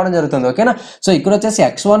గ్రావిటీ రావడం జరుగుతుంది, ఓకేనా. సో ఇక్కడ వచ్చేసి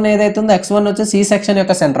x1 ఏదైతే ఉందో x1 వచ్చేసి ఈ సెక్షన్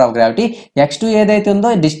యొక్క సెంటర్ ఆఫ్ గ్రావిటీ, x2 ఏదైతే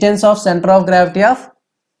ఉందో distance of centre of gravity of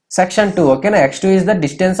section 2, ఓకేనా. x2 is the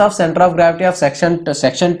distance of center of gravity of section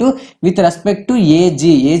 2 with respect to AG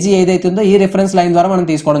ఏదైతే ఉందో ఈ రిఫరెన్స్ లైన్ ద్వారా మనం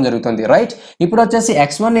తీసుకోవడం జరుగుతుంది, రైట్. ఇప్పుడు వచ్చేసి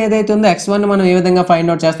x1 ఏదైతే ఉందో x1 మనం ఏ విధంగా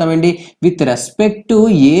ఫైండ్ అవుట్ చేస్తామండి, with respect to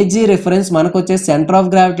AG reference మనకు వచ్చేసి సెంటర్ ఆఫ్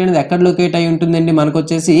గ్రావిటీ అనేది ఎక్కడ లొకేట్ అయి ఉంటుందండి, మనకు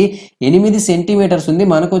వచ్చేసి 8 సెంటీమీటర్స్ ఉంది.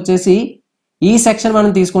 మనకు వచ్చేసి ఈ సెక్షన్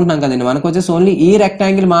మనం తీసుకుంటున్నాం కదండి, మనకు వచ్చేసి ఓన్లీ ఈ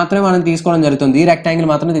రెక్టాంగిల్ మాత్రమే మనం తీసుకోవడం జరుగుతుంది, ఈ రెక్టాంగిల్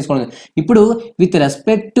మాత్రమే తీసుకోవడం. ఇప్పుడు విత్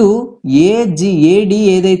రెస్పెక్ట్ టు ఏడి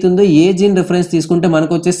ఏదైతుందో ఏజీని రిఫరెన్స్ తీసుకుంటే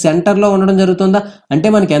మనకు వచ్చేసి సెంటర్ లో ఉండడం జరుగుతుందా, అంటే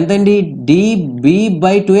మనకి ఎంతండి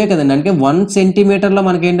DB/2 కదండి, అంటే 1 సెంటీమీటర్ లో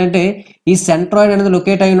మనకి ఏంటంటే ఈ సెంట్రాయిడ్ అనేది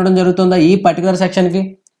లొకేట్ అయి ఉండడం జరుగుతుందా ఈ పర్టికులర్ సెక్షన్ కి.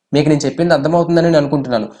 మీకు నేను చెప్పింది అర్థమవుతుందని నేను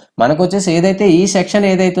అనుకుంటున్నాను. మనకు వచ్చేసి ఏదైతే ఈ సెక్షన్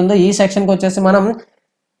ఏదైతుందో ఈ సెక్షన్ కి వచ్చేసి మనం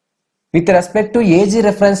with respect to AG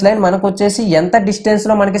reference line మనకు వచ్చేసి ఎంత డిస్టెన్స్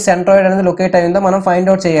లో మనకి సెంట్రాయిడ్ అనేది లొకేట్ అయిందో మనం ఫైండ్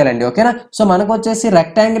అవుట్ చేయాలండి, ఓకేనా. సో మనకు వచ్చేసి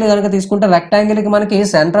రెక్టాంగిల్ కనుక తీసుకుంటే రెక్టాంగిల్ కి మనకి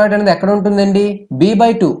సెంట్రాయిడ్ అనేది ఎక్కడ ఉంటుందండి,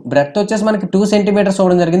 B/2 బ్రెడ్త్ వచ్చేసి మనకి 2 సెంటీమీటర్స్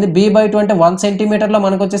అవ్వడం జరిగింది. B/2 అంటే 1 సెంటీమీటర్ లో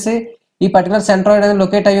మనకు వచ్చేసి ఈ పర్టికులర్ సెంట్రాయిడ్ అనేది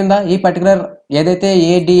లొకేట్ అయ్యిందా ఈ పర్టికులర్ ఏదైతే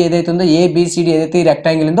ఏడి ఏదైతే ఉందో ABCD ఏదైతే ఈ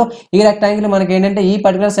రెక్టాంగిల్ ఉందో ఈ రెక్టాంగిల్ మనకి ఏంటంటే ఈ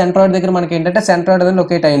పర్టికులర్ సెంట్రాయిడ్ దగ్గర మనకి ఏంటంటే సెంట్రాయిడ్ అనేది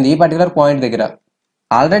లొకేట్ అయింది ఈ పర్టికులర్ పాయింట్ దగ్గర.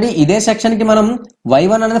 ఆల్రెడీ ఇదే సెక్షన్ కి మనం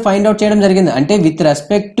y1 అనేది ఫైండ్ అవుట్ చేయడం జరిగింది, అంటే విత్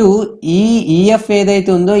రెస్పెక్ట్ టు ఈఎఫ్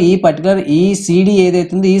ఏదైతే ఉందో ఈ పర్టికులర్ ఈ సిడి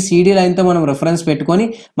ఏదైతే ఉందో ఈ సిడి లైన్ తో మనం రిఫరెన్స్ పెట్టుకొని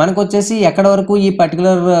మనకు వచ్చేసి ఎక్కడ వరకు ఈ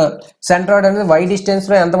పర్టికులర్ సెంట్రాయిడ్ అనేది y డిస్టెన్స్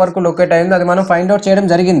లో ఎంత వరకు లొకేట్ అయిందో అది మనం ఫైండ్ అవుట్ చేయడం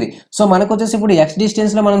జరిగింది. సో మనకు వచ్చేసి ఇప్పుడు x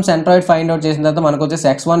డిస్టెన్స్ లో మనం సెంట్రాయిడ్ ఫైండ్ అవుట్ చేసిన తర్వాత మనకు వచ్చేసి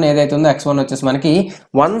x1 ఏదైతే ఉందో x1 వచ్చేసి మనకి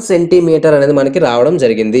 1 సెంటీమీటర్ అనేది మనకి రావడం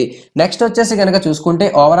జరిగింది. నెక్స్ట్ వచ్చేసి కనుక చూసుకుంటే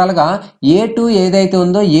ఓవరాల్ గా A2 ఏదైతే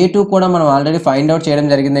ఉందో A2 కూడా మనం ఆల్రెడీ ఫైండ్ అవుట్ చేయడం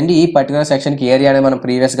జరిగిందండి. ఈ పర్టికులర్ సెక్షన్ కి ఏరియా అనేది మనం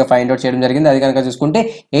ప్రీవియస్ గా ఫైండ్ అవుట్ చేయడం జరిగింది. అది కనుక చూసుకుంటే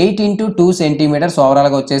 8 × 2 సెంటీమీటర్స్ ఓవరాల్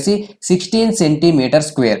గా వచ్చేసి 16 సెంటీమీటర్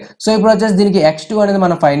స్క్వేర్. సో ఇప్పుడు వచ్చేసి దీనికి x2 అనేది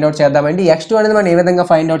మనం ఫైండ్ అవుట్ చేద్దామండి. x2 అనేది మనం ఏ విధంగా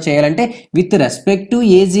ఫైండ్ అవుట్ చేయాలంటే with respect to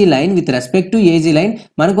AG line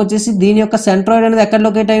మనకు వచ్చేసి దీని యొక్క సెంట్రాయిడ్ అనేది ఎక్కడ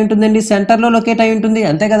లొకేట్ అయి ఉంటుందండి, సెంటర్ లో లొకేట్ అయి ఉంటుంది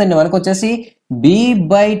అంతే కదండి. మనకు వచ్చేసి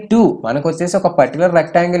B/2 మనకు వచ్చేసి ఒక పర్టికులర్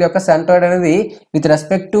రెక్టాంగిల్ యొక్క సెంట్రాయిడ్ అనేది విత్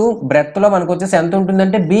రెస్పెక్ట్ టు బ్రెడ్త్ లో మనకు వచ్చేసి ఎంత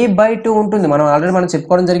ఉంటుందంటే B/2 ఉంటుంది. మనం ఆల్రెడీ మనం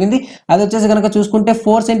చెప్పుకోవడం జరిగింది. అది వచ్చేసి కనుక చూసుకుంటే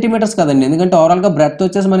 4 సెంటీమీటర్స్ కదండి, ఎందుకంటే ఓవరాల్ గా బ్రెడ్త్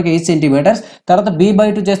వచ్చేసి మనకి 8 సెంటీమీటర్స్, తర్వాత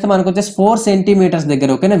B/2 చేస్తే మనకు వచ్చేసి 4 సెంటీమీటర్స్ దగ్గర,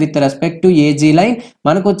 ఓకేనా. With respect to AG line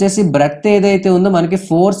మనకు వచ్చేసి బ్రెడ్త్ ఏదైతే ఉందో మనకి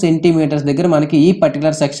 4 సెంటీమీటర్స్ దగ్గర మనకి ఈ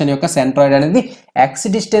పర్టికులర్ సెక్షన్ యొక్క సెంట్రాయిడ్ అనేది x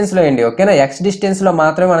డిస్టెన్స్ లో అండి, ఓకేనా. x డిస్టెన్స్ లో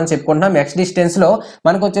మాత్రమే మనం చెప్పుకుంటున్నాం. x డిస్టెన్స్ లో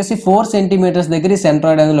మనకు వచ్చేసి 4 సెంటీమీటర్స్ దగ్గర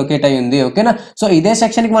సెంట్రాయిడ్ అనేది లొకేట్ అయి ఉంది, ఓకేనా. సో ఇదే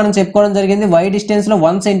సెక్షన్ కి మనం చెప్పుకోవడం జరిగింది y డిస్టెన్స్ లో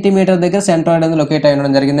 1 సెంటీమీటర్ దగ్గర సెంట్రాయిడ్ అనేది లొకేట్ అయి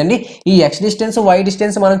ఉండడం జరిగిందండి. ఈ x డిస్టెన్స్ y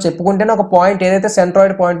డిస్టెన్స్ మనం చెప్పుకుంటేనే ఒక పాయింట్ ఏదైతే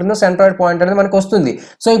సెంట్రాయిడ్ పాయింట్ ఉందో సెంట్రాయిడ్ పాయింట్ అనేది మనకు వస్తుంది.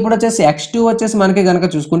 సో ఇప్పుడు వచ్చేసి x2 వచ్చేసి మనకి గనక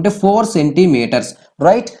చూసుకుంటే 4 సెంటీమీటర్స్,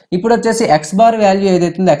 రైట్. ఇప్పుడు వచ్చేసి x బార్ వాల్యూ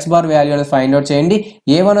ఏదైతే ఉందో x బార్ వాల్యూ అనేది ఫైండ్ అవుట్ చేయండి.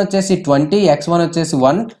 A1 వచ్చేసి 20, x1 వచ్చేసి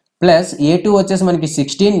 1 ప్లస్ A2 వచ్చేసి మనకి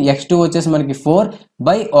 16, x2 వచ్చేసి మనకి 4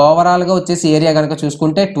 బై ఓవరాల్ గా వచ్చేసి ఏరియా కనుక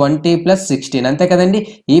చూసుకుంటే 20 + 16 అంతే కదండి.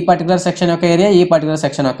 ఈ పర్టికులర్ సెక్షన్ యొక్క ఏరియా ఈ పర్టికులర్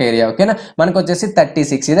సెక్షన్ యొక్క ఏరియా, ఓకేనా. మనకు వచ్చేసి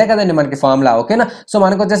 36 ఇదే కదండి మనకి ఫార్ములా, ఓకేనా. సో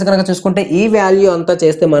మనకు వచ్చేసి కనుక చూసుకుంటే ఈ వాల్యూ అంతా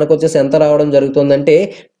చేస్తే మనకు వచ్చేసి ఎంత రావడం జరుగుతుందంటే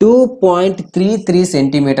 2.33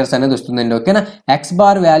 సెంటీమీటర్స్ అనేది వస్తుందండి, ఓకేనా. x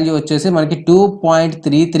బార్ వాల్యూ వచ్చేసి మనకి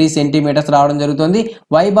 2.33 సెంటీమీటర్స్ రావడం జరుగుతుంది.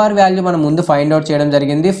 y బార్ వాల్యూ మనం ముందు ఫైండ్ అవుట్ చేయడం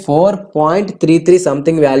జరిగింది 4.33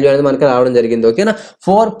 సంథింగ్ వాల్యూ అనేది మనకి రావడం జరిగింది, ఓకేనా.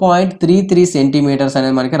 4.33 సెంటీమీటర్స్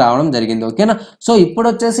అనేది మనకి రావడం జరిగింది, ఓకేనా. సో ఇప్పుడు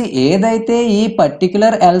వచ్చేసి ఏదైతే ఈ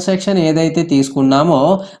పర్టికులర్ ఎల్ సెక్షన్ ఏదైతే తీసుకున్నామో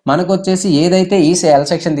మనకు వచ్చేసి ఏదైతే ఈ ఎల్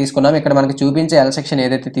సెక్షన్ తీసుకున్నామో ఇక్కడ మనకి చూపించే ఎల్ సెక్షన్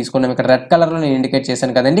ఏదైతే తీసుకున్నామో ఇక్కడ రెడ్ కలర్ లో నేను ఇండికేట్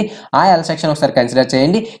చేశాను కదండి, ఆ ఎల్ సెక్షన్ ఒకసారి కన్సిడర్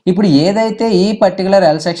చేయండి. ఇప్పుడు ఏదైతే ఈ పర్టికులర్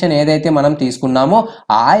ఎల్ సెక్షన్ ఏదైతే మనం తీసుకున్నామో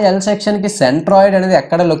ఆ ఎల్ సెక్షన్ కి సెంట్రాయిడ్ అనేది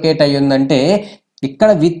ఎక్కడ లొకేట్ అయ్యిందంటే ఇక్కడ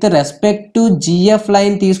with respect to GF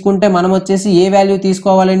line తీసుకుంటే మనం వచ్చేసి ఏ వాల్యూ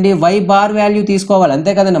తీసుకోవాలండి, y బార్ వాల్యూ తీసుకోవాలి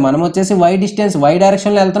అంతే కదండి. మనం వచ్చేసి y డిస్టెన్స్ y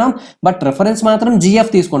డైరెక్షన్ లో వెళ్తున్నాం, బట్ రిఫరెన్స్ మాత్రం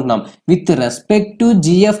జిఎఫ్ తీసుకుంటున్నాం. విత్ రెస్పెక్ట్ టు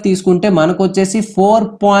జిఎఫ్ తీసుకుంటే మనకు వచ్చేసి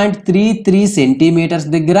 4.33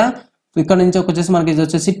 సెంటీమీటర్స్ దగ్గర ఇక్కడ నుంచి వచ్చేసి మనకి ఇది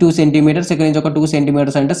వచ్చేసి 2 సెంటీమీటర్స్, ఇక్కడ నుంచి ఒక 2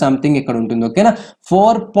 సెంటీమీటర్స్ అంటే సంథింగ్ ఇక్కడ ఉంటుంది, ఓకేనా.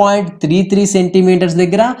 4.33 సెంటీమీటర్స్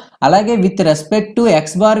దగ్గర, అలాగే with respect to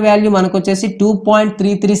X bar value మనకు వచ్చేసి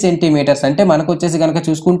 2.33 సెంటీమీటర్స్ అంటే మనకు వచ్చేసి కనుక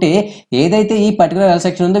చూసుకుంటే ఏదైతే ఈ పర్టికులర్ ఎల్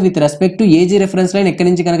సెక్షన్ ఉందో with respect to AG reference line ఇక్కడ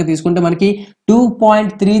నుంచి కనుక తీసుకుంటే మనకి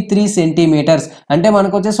 2.33 సెంటీమీటర్స్ అంటే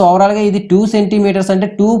మనకు వచ్చేసి ఓవరాల్ గా ఇది 2 సెంటీమీటర్స్ అంటే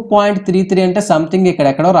 2.33 అంటే సంథింగ్ ఇక్కడ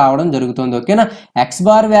ఎక్కడో రావడం జరుగుతుంది, ఓకేనా. ఎక్స్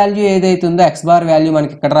బార్ వాల్యూ ఏదైతే ఉందో ఎక్స్ బార్ వాల్యూ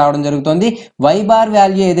మనకి ఇక్కడ రావడం జరుగుతుంది. y బార్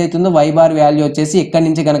వాల్యూ ఏదైతే ఉందో y బార్ వాల్యూ వచ్చేసి ఇక్కడ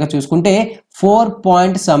నుంచి కనుక చూసుకుంటే 4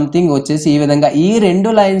 పాయింట్ సంథింగ్ వచ్చేసి ఈ విధంగా ఈ రెండు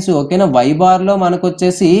లైన్స్, ఓకేనా. y బార్ లో మనకు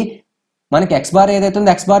వచ్చేసి మనకి ఎక్స్ బార్ ఏదైతే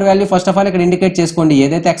ఉందో X bar value first of all ఇక్కడ ఇండికేట్ చేసుకోండి.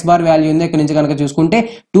 ఏదైతే ఎక్స్ బార్ వాల్యూ ఉందో ఇక్కడ నుంచి కనుక చూసుకుంటే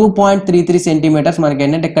 2.33 సెంటీమీటర్స్ మనకి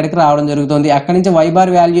ఏంటంటే ఇక్కడికి రావడం జరుగుతుంది. అక్కడ నుంచి వై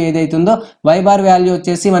బార్ వాల్యూ ఏదైతే ఉందో వై బార్ వాల్యూ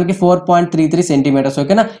వచ్చేసి మనకి 4.33 సెంటీమీటర్స్.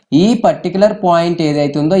 ఓకేనా, ఈ పర్టికులర్ పాయింట్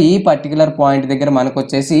ఏదైతే ఉందో ఈ పర్టికులర్ పాయింట్ దగ్గర మనకు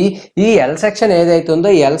వచ్చేసి ఈ ఎల్ సెక్షన్ ఏదైతే ఉందో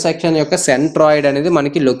ఈ ఎల్ సెక్షన్ యొక్క సెంట్రాయిడ్ అనేది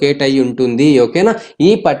మనకి లొకేట్ అయ్యి ఉంటుంది. ఓకేనా,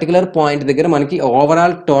 ఈ పర్టికులర్ పాయింట్ దగ్గర మనకి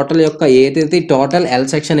ఓవరాల్ టోటల్ యొక్క ఏదైతే టోటల్ ఎల్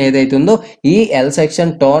సెక్షన్ ఏదైతే ఉందో ఈ L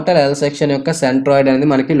section total L section యొక్క సెంట్రాయిడ్ అనేది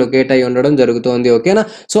మనకి లొకేట్ అయ్యి ఉండడం జరుగుతుంది. ఓకేనా,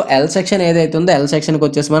 సో ఎల్ సెక్షన్ ఏదైతే ఉందో ఎల్ సెక్షన్ కి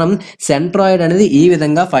వచ్చేసి మనం సెంట్రాయిడ్ అనేది ఈ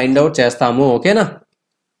విధంగా ఫైండ్ అవుట్ చేస్తాము. ఓకేనా,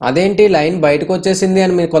 అదేంటి లైన్ బయటకు వచ్చేసింది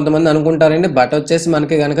అని మీరు కొంతమంది అనుకుంటారండి. బట్ వచ్చేసి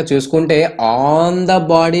మనకి కనుక చూసుకుంటే ఆన్ ద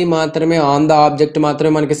బాడీ మాత్రమే ఆన్ ద ఆబ్జెక్ట్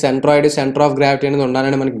మాత్రమే మనకి సెంట్రాయిడ్ సెంటర్ ఆఫ్ గ్రావిటీ అనేది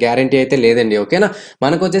ఉండాలని మనకి గ్యారంటీ అయితే లేదండి. ఓకేనా,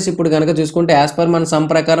 మనకు వచ్చేసి ఇప్పుడు కనుక చూసుకుంటే యాజ్ పర్ మన సమ్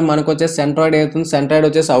ప్రకారం మనకు వచ్చేసి సెంట్రాయిడ్ అవుతుంది. సెంట్రాయిడ్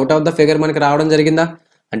వచ్చేసి అవుట్ ఆఫ్ ద ఫిగర్ మనకి రావడం జరిగిందా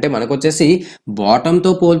అంటే మనకు వచ్చేసి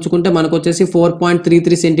బాటంతో పోల్చుకుంటే మనకు వచ్చేసి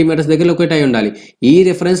 4.33 సెంటీమీటర్స్ దగ్గర లొకేట్ అయి ఉండాలి. ఈ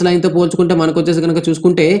రిఫరెన్స్ లైన్తో పోల్చుకుంటే మనకు వచ్చేసి కనుక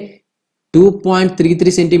చూసుకుంటే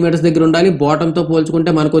 2.33 సెంటీమీటర్స్ దగ్గర ఉండాలి. బాటంతో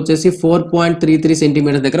పోల్చుకుంటే మనకు వచ్చేసి 4.33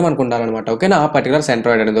 సెంటీమీటర్స్ దగ్గర మనకు ఉండాలన్నమాట. ఓకేనా, ఆ పర్టికులర్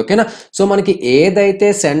సెంట్రాయిడ్ అనేది. ఓకేనా, సో మనకి ఏదైతే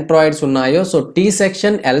సెంట్రాయిడ్స్ ఉన్నాయో so tea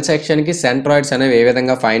section L section కి సెంట్రాయిడ్స్ అనేవి ఏ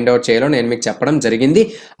విధంగా ఫైండ్ అవుట్ చేయాలో నేను మీకు చెప్పడం జరిగింది.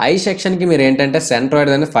 ఐ సెక్షన్ కి మీరు ఏంటంటే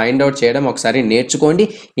సెంట్రాయిడ్ అనేది ఫైండ్ అవుట్ చేయడం ఒకసారి నేర్చుకోండి.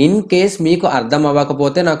 ఇన్ కేస్ మీకు అర్థం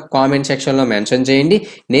అవ్వకపోతే నాకు కామెంట్ సెక్షన్ లో మెన్షన్ చేయండి.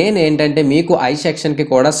 నేను ఏంటంటే మీకు ఐ సెక్షన్ కి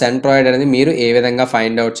కూడా సెంట్రాయిడ్ అనేది మీరు ఏ విధంగా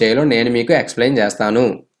ఫైండ్ అవుట్ చేయాలో నేను మీకు ఎక్స్ప్లెయిన్ చేస్తాను.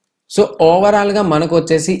 సో ఓవరాల్ గా మనకు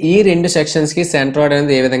వచ్చేసి ఈ రెండు సెక్షన్స్ కి సెంట్రాయిడ్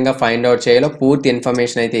అనేది ఏ విధంగా ఫైండ్ అవుట్ చేయాలో పూర్తి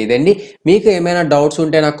ఇన్ఫర్మేషన్ అయితే ఇదండి. మీకు ఏమైనా డౌట్స్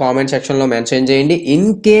ఉంటే నాకు కామెంట్ సెక్షన్ లో మెన్షన్ చేయండి. ఇన్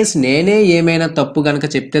కేస్ నేనే ఏమైనా తప్పు కనుక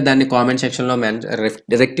చెప్తే దాన్ని కామెంట్ సెక్షన్ లో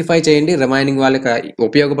రెక్టిఫై చేయండి. రిమైనింగ్ వాళ్ళకి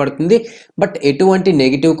ఉపయోగపడుతుంది. బట్ ఎటువంటి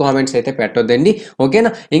నెగిటివ్ కామెంట్స్ అయితే పెట్టొద్దండి.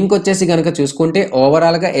 ఓకేనా, ఇంకొచ్చేసి కనుక చూసుకుంటే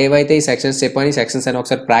ఓవరాల్ గా ఏవైతే ఈ సెక్షన్స్ చెప్పాను ఈ సెక్షన్స్ అని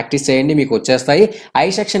ఒకసారి ప్రాక్టీస్ చేయండి, మీకు వచ్చేస్తాయి. ఐ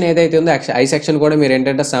సెక్షన్ ఏదైతే ఉందో ఐ సెక్షన్ కూడా మీరు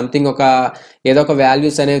ఏంటంటే సంథింగ్ ఏదో ఒక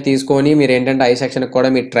వాల్యూస్ అనేవి తీసుకొని మీరు ఏంటంటే ఐ సెక్షన్ కూడా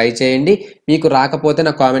మీరు ట్రై చేయండి. మీకు రాకపోతే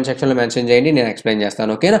నాకు కామెంట్ సెక్షన్ లో మెన్షన్ చేయండి, నేను ఎక్స్ప్లెయిన్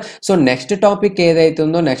చేస్తాను. ఓకేనా, సో నెక్స్ట్ టాపిక్ ఏదైతే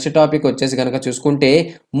ఉందో నెక్స్ట్ టాపిక్ వచ్చేసి కనుక చూసుకుంటే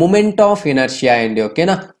మూమెంట్ ఆఫ్ ఇనర్షియా అండి.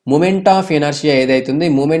 ఓకేనా, మూమెంట్ ఆఫ్ ఇనర్షియా ఏదైతే ఉంది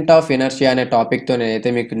మూమెంట్ ఆఫ్ ఇనర్షియా అనే టాపిక్ తో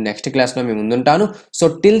నేనైతే మీకు నెక్స్ట్ క్లాస్ లో మీ ముందుంటాను. So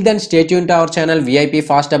till then stay tune to our channel VIP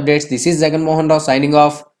fast updates. This is Jagan Mohan Rao signing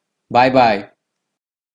off. Bye bye.